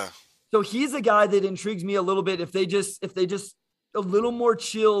 Yeah. So he's a guy that intrigues me a little bit. If they just a little more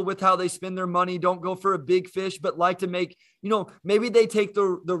chill with how they spend their money, don't go for a big fish, but like to make maybe they take the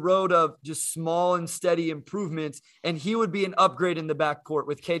road of just small and steady improvements, and he would be an upgrade in the backcourt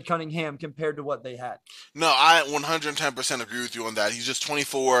with Cade Cunningham compared to what they had. No, I 110% agree with you on that. He's just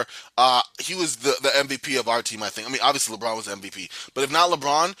 24. He was the MVP of our team, I think. I mean, obviously LeBron was the MVP, but if not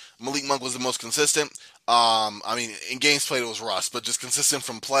LeBron, Malik Monk was the most consistent. I mean, in games played, it was Russ, but just consistent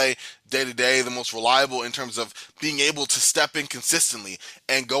from play, day to day, the most reliable in terms of being able to step in consistently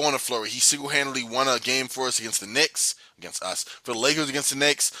and go on a flurry. He single-handedly won a game for us against the Knicks, against us, for the Lakers against the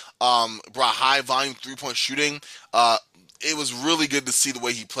Knicks, brought high volume three-point shooting. It was really good to see the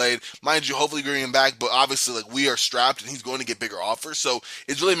way he played. Mind you, hopefully bringing him back, but obviously, like, we are strapped and he's going to get bigger offers. So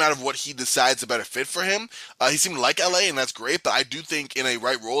it's really a matter of what he decides a better fit for him. He seemed to like LA, and that's great, but I do think in a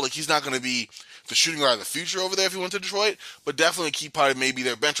right role, like, he's not going to be the shooting guard of the future over there if he went to Detroit, but definitely a key part of maybe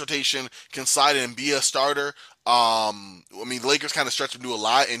their bench rotation, can slide in and be a starter. I mean, the Lakers kind of stretched him to do a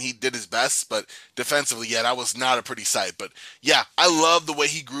lot, and he did his best, but defensively, yeah, that was not a pretty sight. But yeah, I love the way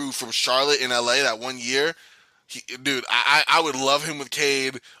he grew from Charlotte in LA that 1 year. Dude, I would love him with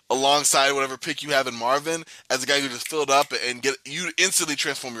Cade alongside whatever pick you have in Marvin as a guy who just filled up and get you instantly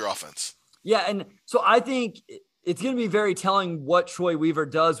transform your offense. Yeah, and so I think it's going to be very telling what Troy Weaver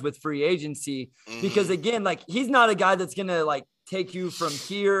does with free agency, because again, like, he's not a guy that's going to like take you from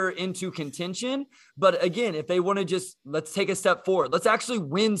here into contention. But again, if they want to just, let's take a step forward, let's actually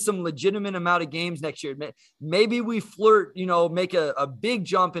win some legitimate amount of games next year. Maybe we flirt, make a big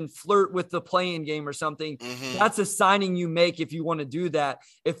jump and flirt with the play-in game or something. That's a signing you make if you want to do that.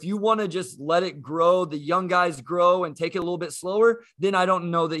 If you want to just let it grow, the young guys grow and take it a little bit slower, then I don't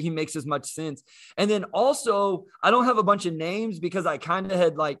know that he makes as much sense. And then also, I don't have a bunch of names because I kind of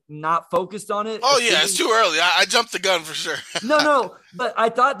had like not focused on it. Oh yeah, it's too early. I jumped the gun for sure. No, but I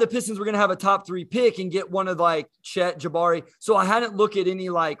thought the Pistons were going to have a top 3 pick and get one of like Chet, Jabari. So I hadn't looked at any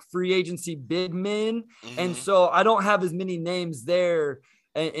like free agency big men. And so I don't have as many names there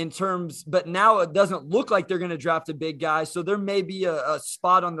in terms, but now it doesn't look like they're going to draft a big guy. So there may be a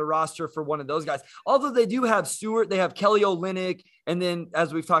spot on the roster for one of those guys. Although they do have Stewart, they have Kelly Olynyk, and then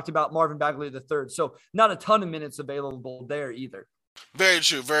as we've talked about, Marvin Bagley III. So not a ton of minutes available there either. Very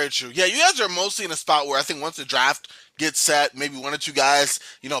true, very true. Yeah, you guys are mostly in a spot where I think once the draft gets set, maybe one or two guys,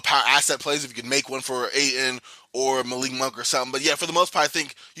 power asset plays, if you could make one for Ayton or Malik Monk or something. But yeah, for the most part, I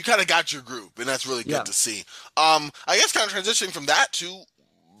think you kind of got your group, and that's really good to see. I guess kind of transitioning from that to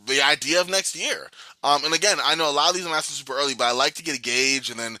the idea of next year. And again, I know a lot of these I'm asking super early, but I like to get a gauge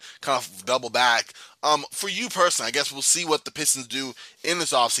and then kind of double back. For you personally, I guess we'll see what the Pistons do in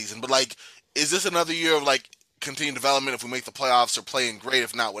this offseason. But like, is this another year of like continued development if we make the playoffs, or playing great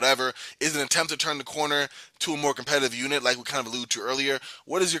if not, whatever? Is it an attempt to turn the corner to a more competitive unit like we kind of alluded to earlier?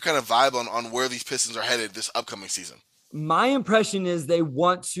 What is your kind of vibe on where these Pistons are headed this upcoming season? My impression is they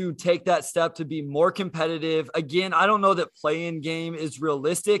want to take that step to be more competitive. Again, I don't know that play-in game is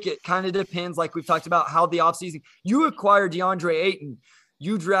realistic. It kind of depends, like we've talked about, how the offseason. You acquire DeAndre Ayton.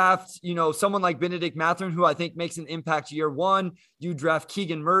 You draft, someone like Benedict Mathurin, who I think makes an impact year one. You draft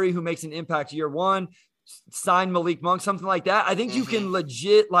Keegan Murray, who makes an impact year one. Sign Malik Monk, something like that. I think you can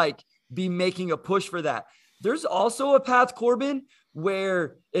legit be making a push for that. There's also a path, Corbin,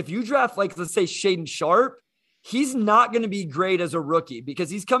 where if you draft, like, let's say Shaedon Sharpe, he's not going to be great as a rookie because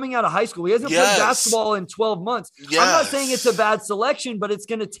he's coming out of high school. He hasn't played basketball in 12 months. I'm not saying it's a bad selection, but it's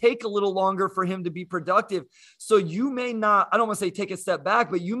going to take a little longer for him to be productive. So you may not, I don't want to say take a step back,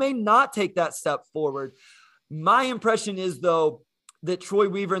 but you may not take that step forward. My impression is, though, that Troy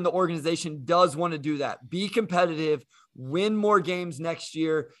Weaver and the organization does want to do that. Be competitive, win more games next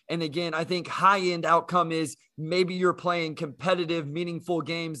year. And again, I think high-end outcome is maybe you're playing competitive, meaningful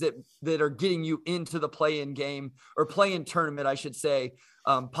games that are getting you into the play-in game, or play-in tournament, I should say,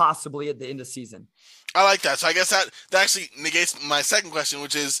 possibly at the end of season. I like that. So I guess that actually negates my second question,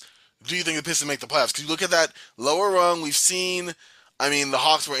 which is, do you think the Pistons make the playoffs? Because you look at that lower rung, we've seen, the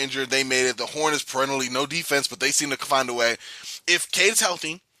Hawks were injured, they made it. The Hornets perennially no defense, but they seem to find a way. If Cade's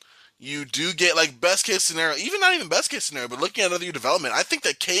healthy, you do get, like, best case scenario, even not even best case scenario, but looking at other year development, I think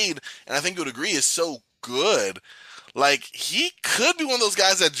that Cade, and I think you would agree, is so good. Like, he could be one of those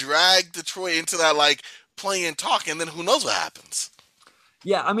guys that drag Detroit into that, like, play-in talk, and then who knows what happens.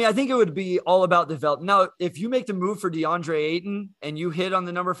 Yeah, I think it would be all about development. Now, if you make the move for DeAndre Ayton and you hit on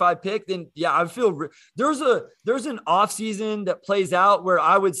the number 5 pick, then yeah, I feel there's an offseason that plays out where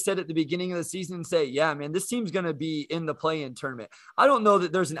I would sit at the beginning of the season and say, yeah, man, this team's going to be in the play-in tournament. I don't know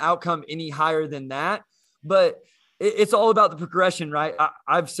that there's an outcome any higher than that, but it's all about the progression, right?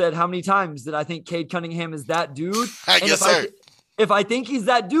 I've said how many times that I think Cade Cunningham is that dude. I guess so. if I think he's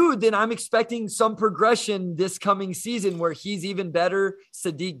that dude, then I'm expecting some progression this coming season where he's even better.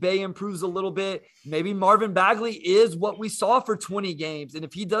 Saddiq Bey improves a little bit. Maybe Marvin Bagley is what we saw for 20 games. And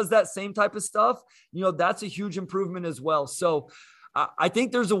if he does that same type of stuff, that's a huge improvement as well. So I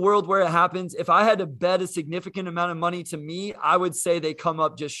think there's a world where it happens. If I had to bet a significant amount of money, to me, I would say they come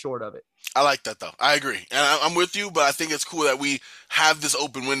up just short of it. I like that, though. I agree. And I'm with you, but I think it's cool that we have this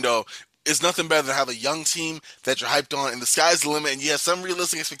open window. It's nothing better than have a young team that you're hyped on, and the sky's the limit, and you have some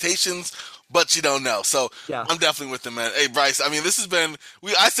realistic expectations, but you don't know. So yeah. I'm definitely with them, man. Hey, Bryce, I mean, this has been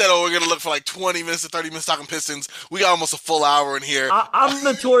I said, we're going to look for like 20 minutes to 30 minutes talking Pistons. We got almost a full hour in here. I'm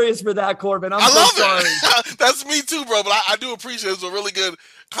notorious for that, Corbin. I love it. That's me too, bro, but I do appreciate it. It was a really good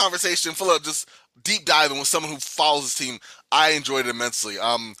conversation full of just deep diving with someone who follows this team. I enjoyed it immensely.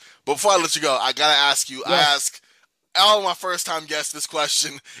 But before I let you go, I got to ask you, I ask all of my first-time guests this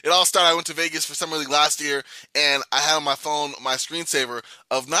question. It all started, I went to Vegas for Summer League last year, and I had on my phone my screensaver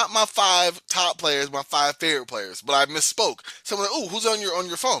of not my 5 top players, my 5 favorite players, but I misspoke. So I'm like, ooh, who's on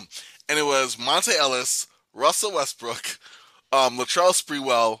your phone? And it was Monte Ellis, Russell Westbrook, Latrell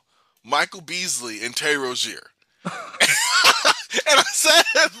Sprewell, Michael Beasley, and Terry Rozier. And I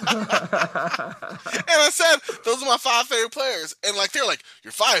said, those are my 5 favorite players. And like, they're like,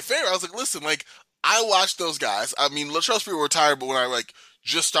 your 5 favorite? I was like, listen, like, I watched those guys. I mean, Latrell Sprewell retired, but when I like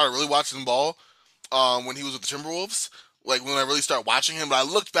just started really watching ball, when he was with the Timberwolves, like when I really started watching him, but I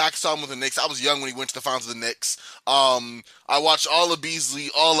looked back, saw him with the Knicks. I was young when he went to the finals of the Knicks. I watched all of Beasley,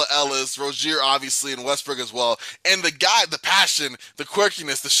 all of Ellis, Rozier, obviously, and Westbrook as well. And the guy, the passion, the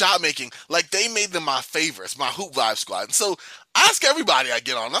quirkiness, the shot making, like they made them my favorites, my Hoop Vibe squad. And so I ask everybody I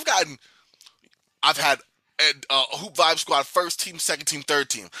get on. I've had Hoop Vibe squad, first team, second team,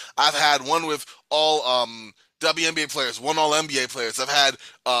 third team. I've had one with all WNBA players, one all NBA players. I've had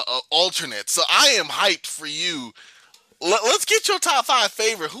alternates. So I am hyped for you. Let's get your top 5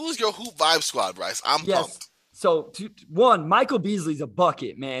 favorite. Who's your Hoop Vibe squad, Bryce? I'm pumped. So, one, Michael Beasley's a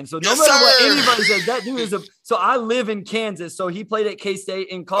bucket, man. So no matter what anybody says, that dude is so I live in Kansas, so he played at K-State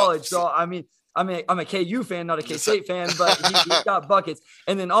in college. So, I mean, I'm a KU fan, not a K-State fan, but he got buckets.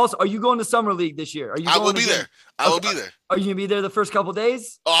 And then also, are you going to Summer League this year? I will be there. I will be there. Are you going to be there the first couple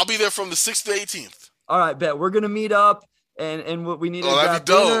days? Oh, I'll be there from the 6th to 18th. All right, bet. We're going to meet up, and we need to grab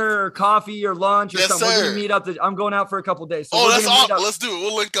dinner or coffee or lunch or something. Sir. We're going to meet up. I'm going out for a couple days. So that's awesome. Let's do it.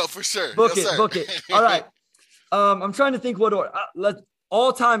 We'll link up for sure. Book it. All right. I'm trying to think what order.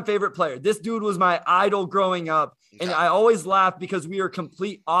 All-time favorite player. This dude was my idol growing up. And I always laugh because we are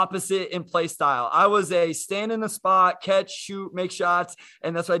complete opposite in play style. I was a stand in the spot, catch, shoot, make shots,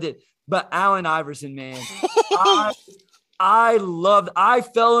 and that's what I did. But Allen Iverson, man, I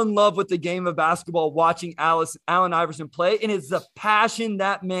fell in love with the game of basketball watching Allen Iverson play, and it's the passion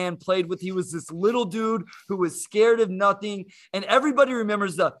that man played with. He was this little dude who was scared of nothing, and everybody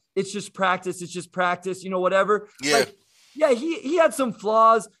remembers it's just practice, whatever. Yeah. Like, yeah, he had some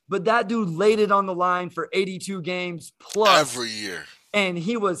flaws, but that dude laid it on the line for 82 games plus every year. And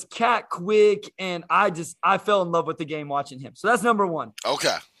he was cat quick, and I fell in love with the game watching him. So that's number 1.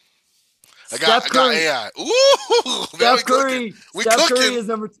 Okay. I got AI. Ooh, Steph Curry. Steph Curry is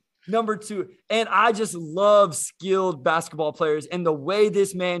number 2. And I just love skilled basketball players. And the way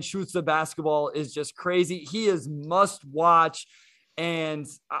this man shoots the basketball is just crazy. He is must watch. And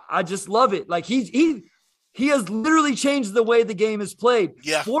I just love it. Like he has literally changed the way the game is played.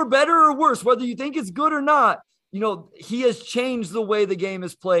 Yeah. For better or worse, whether you think it's good or not, he has changed the way the game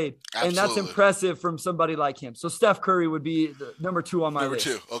is played. Absolutely. And that's impressive from somebody like him. So Steph Curry would be the number 2 on my list.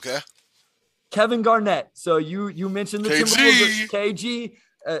 Number 2. Okay. Kevin Garnett. So you mentioned the Timberwolves. KG,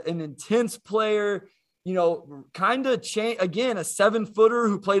 an intense player, kind of again, a 7-footer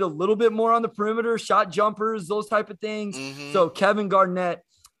who played a little bit more on the perimeter, shot jumpers, those type of things. Mm-hmm. So Kevin Garnett.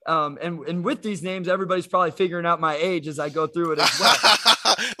 And with these names, everybody's probably figuring out my age as I go through it as well.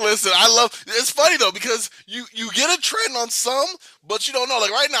 Listen, it's funny though, because you get a trend on some, but you don't know. Like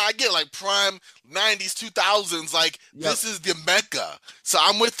right now, I get like prime 90s, 2000s. Like This is the Mecca. So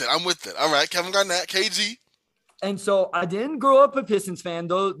I'm with it. All right, Kevin Garnett, KG. And so I didn't grow up a Pistons fan.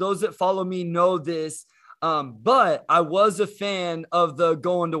 Those that follow me know this. But I was a fan of the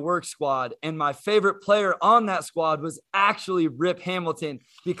Going to Work squad, and my favorite player on that squad was actually Rip Hamilton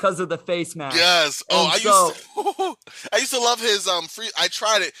because of the face mask. Yes. I used to love his free. I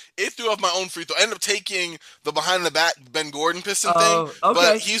tried it. It threw off my own free throw. I ended up taking the behind the back Ben Gordon Piston thing. Okay.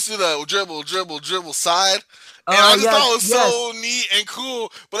 But he used to do the dribble side. And I just thought it was so neat and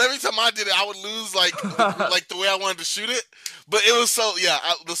cool. But every time I did it, I would lose like the way I wanted to shoot it. But it was so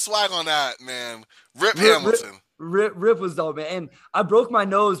the swag on that, man. Rip Hamilton. Rip was dope, man. And I broke my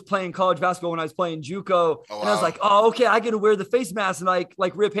nose playing college basketball when I was playing JUCO. Oh, wow. And I was like, oh, okay, I get to wear the face mask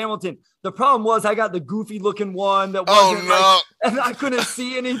like Rip Hamilton. The problem was I got the goofy looking one that wasn't and I couldn't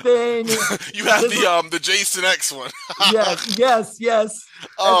see anything. You had the Jason X one. yes.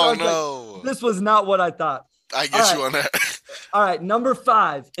 Oh no. Like, this was not what I thought. I get you on that. All right, number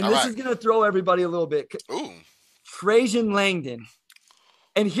 5. And this is going to throw everybody a little bit. Ooh. Trajan Langdon.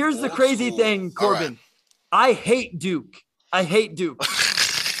 And here's the crazy thing, Corbin. I hate Duke.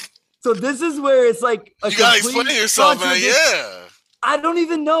 So this is where it's like you gotta explain yourself, man. Yeah. I don't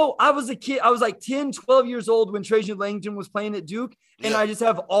even know. I was a kid. I was like 10, 12 years old when Trajan Langdon was playing at Duke. And I just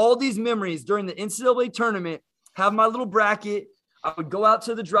have all these memories during the NCAA tournament, have my little bracket. I would go out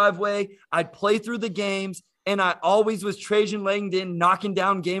to the driveway. I'd play through the games. And I always was Trajan Langdon knocking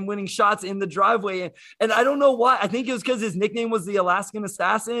down game-winning shots in the driveway. And I don't know why. I think it was because his nickname was the Alaskan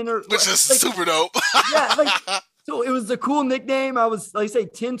Assassin. Which is super dope. So it was a cool nickname. I was, like I say,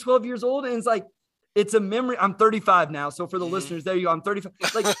 10, 12 years old. And it's like, it's a memory. I'm 35 now. So for the listeners, there you go. I'm 35.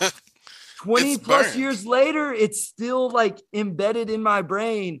 Like 20 plus years later, it's still like embedded in my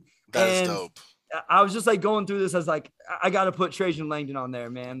brain. That is dope. I was just like going through this. I was like, I got to put Trajan Langdon on there,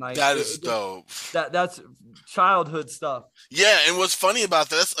 man. Like that is dope. That's childhood stuff. Yeah. And what's funny about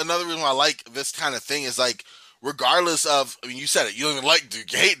this, another reason why I like this kind of thing is like, regardless of, I mean, you said it, you don't even like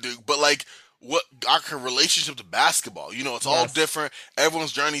Duke, you hate Duke, but like what our relationship to basketball, you know, it's all different.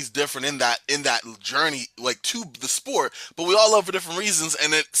 Everyone's journey is different in that journey, like to the sport, but we all love for different reasons.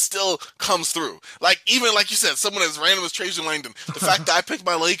 And it still comes through. Like, even like you said, someone as random as Trajan Langdon, the fact that I picked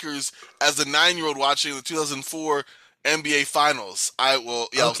my Lakers as a 9-year-old watching the 2004 NBA finals. I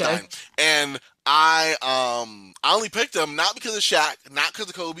was 9. And I only picked them not because of Shaq, not because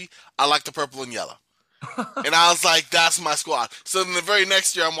of Kobe. I like the purple and yellow. And I was like, that's my squad. So then the very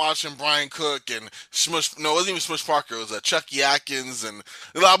next year, I'm watching Brian Cook and Smush. No, it wasn't even Smush Parker. It was Chucky Atkins. And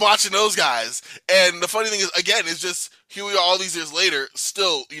I'm watching those guys. And the funny thing is, again, it's just here we are all these years later,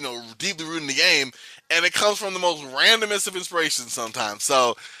 still, you know, deeply rooted in the game. And it comes from the most randomest of inspirations sometimes.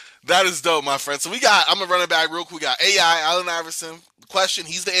 So that is dope, my friend. So I'm going to run it back real quick. We got AI, Allen Iverson. The question,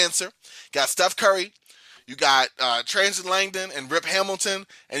 he's the answer. Got Steph Curry. You got Trajan Langdon and Rip Hamilton,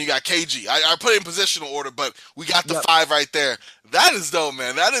 and you got KG. I put it in positional order, but we got the 5 right there. That is dope,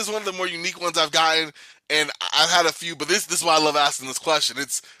 man. That is one of the more unique ones I've gotten, and I've had a few, but this is why I love asking this question.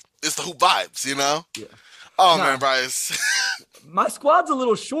 It's the hoop vibes, you know? Yeah. Oh, man, Bryce. My squad's a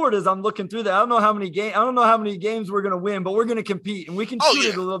little short as I'm looking through that. I don't know how many games we're gonna win, but we're gonna compete and we can shoot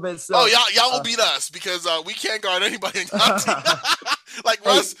it a little bit. So, y'all will beat us because we can't guard anybody in our Like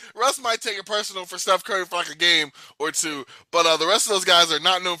Russ might take it personal for Steph Curry for like a game or two, but the rest of those guys are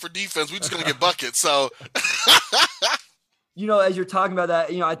not known for defense. We're just gonna get buckets. So, you know, as you're talking about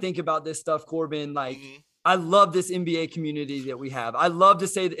that, you know, I think about this stuff, Corbin. Like, I love this NBA community that we have. I love to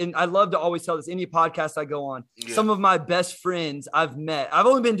say, and I love to always tell this, any podcast I go on, some of my best friends I've met. I've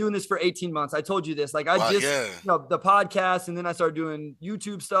only been doing this for 18 months. I told you this, like you know, the podcast, and then I started doing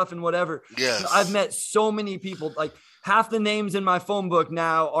YouTube stuff and whatever. Yes. You know, I've met so many people. Like, half the names in my phone book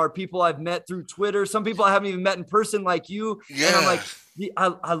now are people I've met through Twitter. Some people I haven't even met in person, like you. Yeah. And I'm like,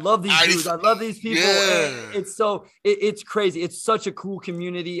 I love these dudes. I love these people. And it's crazy. It's such a cool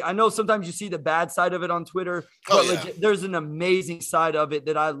community. I know sometimes you see the bad side of it on Twitter, but there's an amazing side of it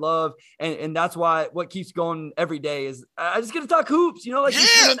that I love. And that's why what keeps going every day is I just get to talk hoops, you know, like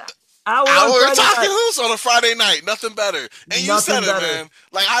hour talking hoops on a Friday night. Nothing better. And you said it, man.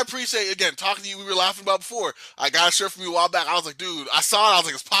 Like, I appreciate, again, talking to you. We were laughing about before. I got a shirt from you a while back. I was like, dude, I saw it. I was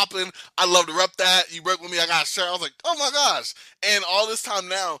like, it's popping. I love to rep that. You work with me. I got a shirt. I was like, oh my gosh. And all this time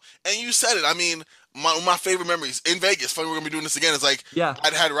now, and you said it. I mean, my favorite memories in Vegas. Funny, we're gonna be doing this again. It's like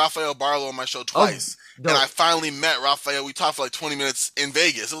I'd had Rafael Barlow on my show twice, and I finally met Rafael. We talked for like 20 minutes in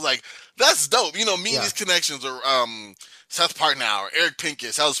Vegas. It was like, that's dope. You know, meeting these connections, or Seth Partnow or Eric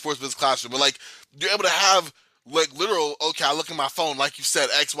Pincus, how the Sports Business Classroom. But like, you're able to have like literal, okay, I look at my phone, like you said,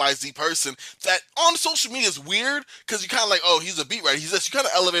 XYZ person that on social media is weird because you kind of like, oh, he's a beat writer. He's this. You kind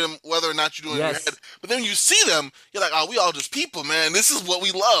of elevate him whether or not you're doing it in your head. But then you see them, you're like, oh, we all just people, man. This is what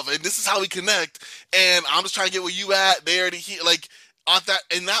we love, and this is how we connect. And I'm just trying to get where you at. They already here. Like,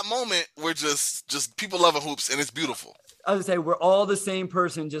 in that moment, we're just people loving hoops, and it's beautiful. I would say we're all the same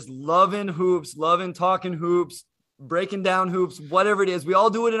person, just loving hoops, loving talking hoops, breaking down hoops, whatever it is. We all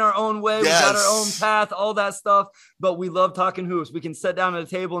do it in our own way. Yes. We got our own path, all that stuff, but we love talking hoops. We can sit down at a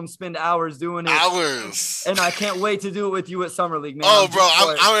table and spend hours doing it. Hours. And I can't wait to do it with you at Summer League, man. Oh, bro,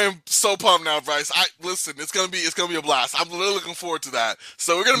 I'm so pumped now, Bryce. Listen, it's gonna be a blast. I'm really looking forward to that.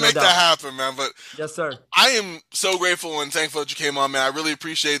 So we're gonna make that happen, man. But yes, sir. I am so grateful and thankful that you came on, man. I really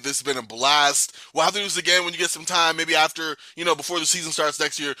appreciate it. This has been a blast. We'll have to do this again when you get some time, maybe after, before the season starts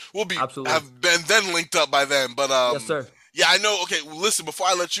next year. We'll be have been then linked up by then. But yes, sir. Yeah, I know. Okay, well, listen, before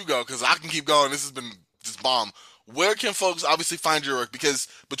I let you go, because I can keep going. This has been just bomb. Where can folks obviously find your work? Because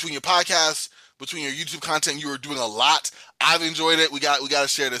between your podcast, between your YouTube content, you are doing a lot. I've enjoyed it. We got to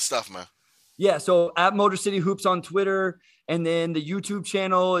share this stuff, man. Yeah, so at Motor City Hoops on Twitter, and then the YouTube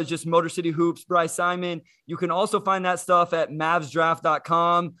channel is just Motor City Hoops, Bryce Simon. You can also find that stuff at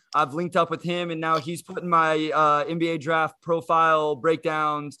mavsdraft.com. I've linked up with him, and now he's putting my NBA draft profile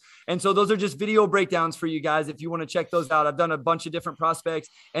breakdowns. And so those are just video breakdowns for you guys if you want to check those out. I've done a bunch of different prospects.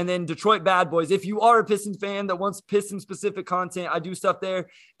 And then Detroit Bad Boys. If you are a Pistons fan that wants Piston-specific content, I do stuff there.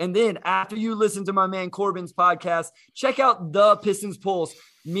 And then after you listen to my man Corbin's podcast, check out The Pistons Pulse.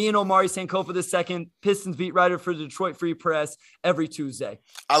 Me and Omari Sankofa II, Pistons beat writer for the Detroit Free Press, every Tuesday.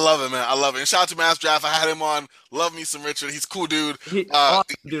 I love it, man. I love it. And shout out to Mavs Draft. I had him on. Love me some Richard. He's a cool dude. Awesome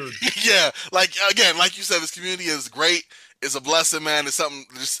dude. Yeah. Like you said, this community is great. It's a blessing, man. It's something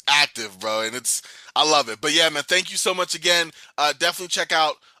just active, bro. And I love it. But yeah, man, thank you so much again. Definitely check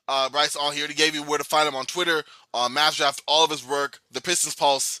out Bryce on here. He gave you where to find him on Twitter, on Mavs Draft, all of his work, The Pistons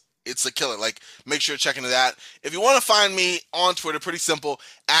Pulse. It's a killer. Like, make sure to check into that. If you want to find me on Twitter, pretty simple,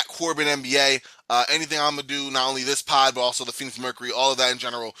 at Corbin NBA. Anything I'm going to do, not only this pod, but also the Phoenix Mercury, all of that in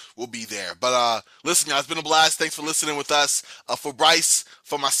general will be there. But listen, y'all, it's been a blast. Thanks for listening with us. For Bryce,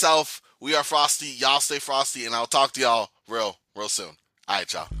 for myself, we are Frosty. Y'all stay frosty, and I'll talk to y'all real soon. All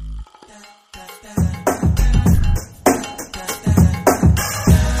right, y'all.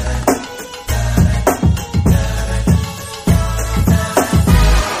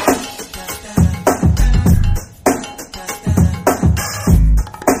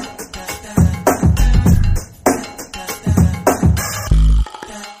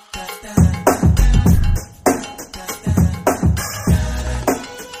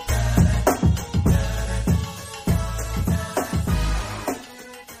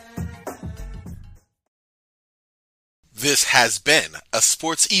 This has been a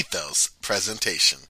Sports Ethos presentation.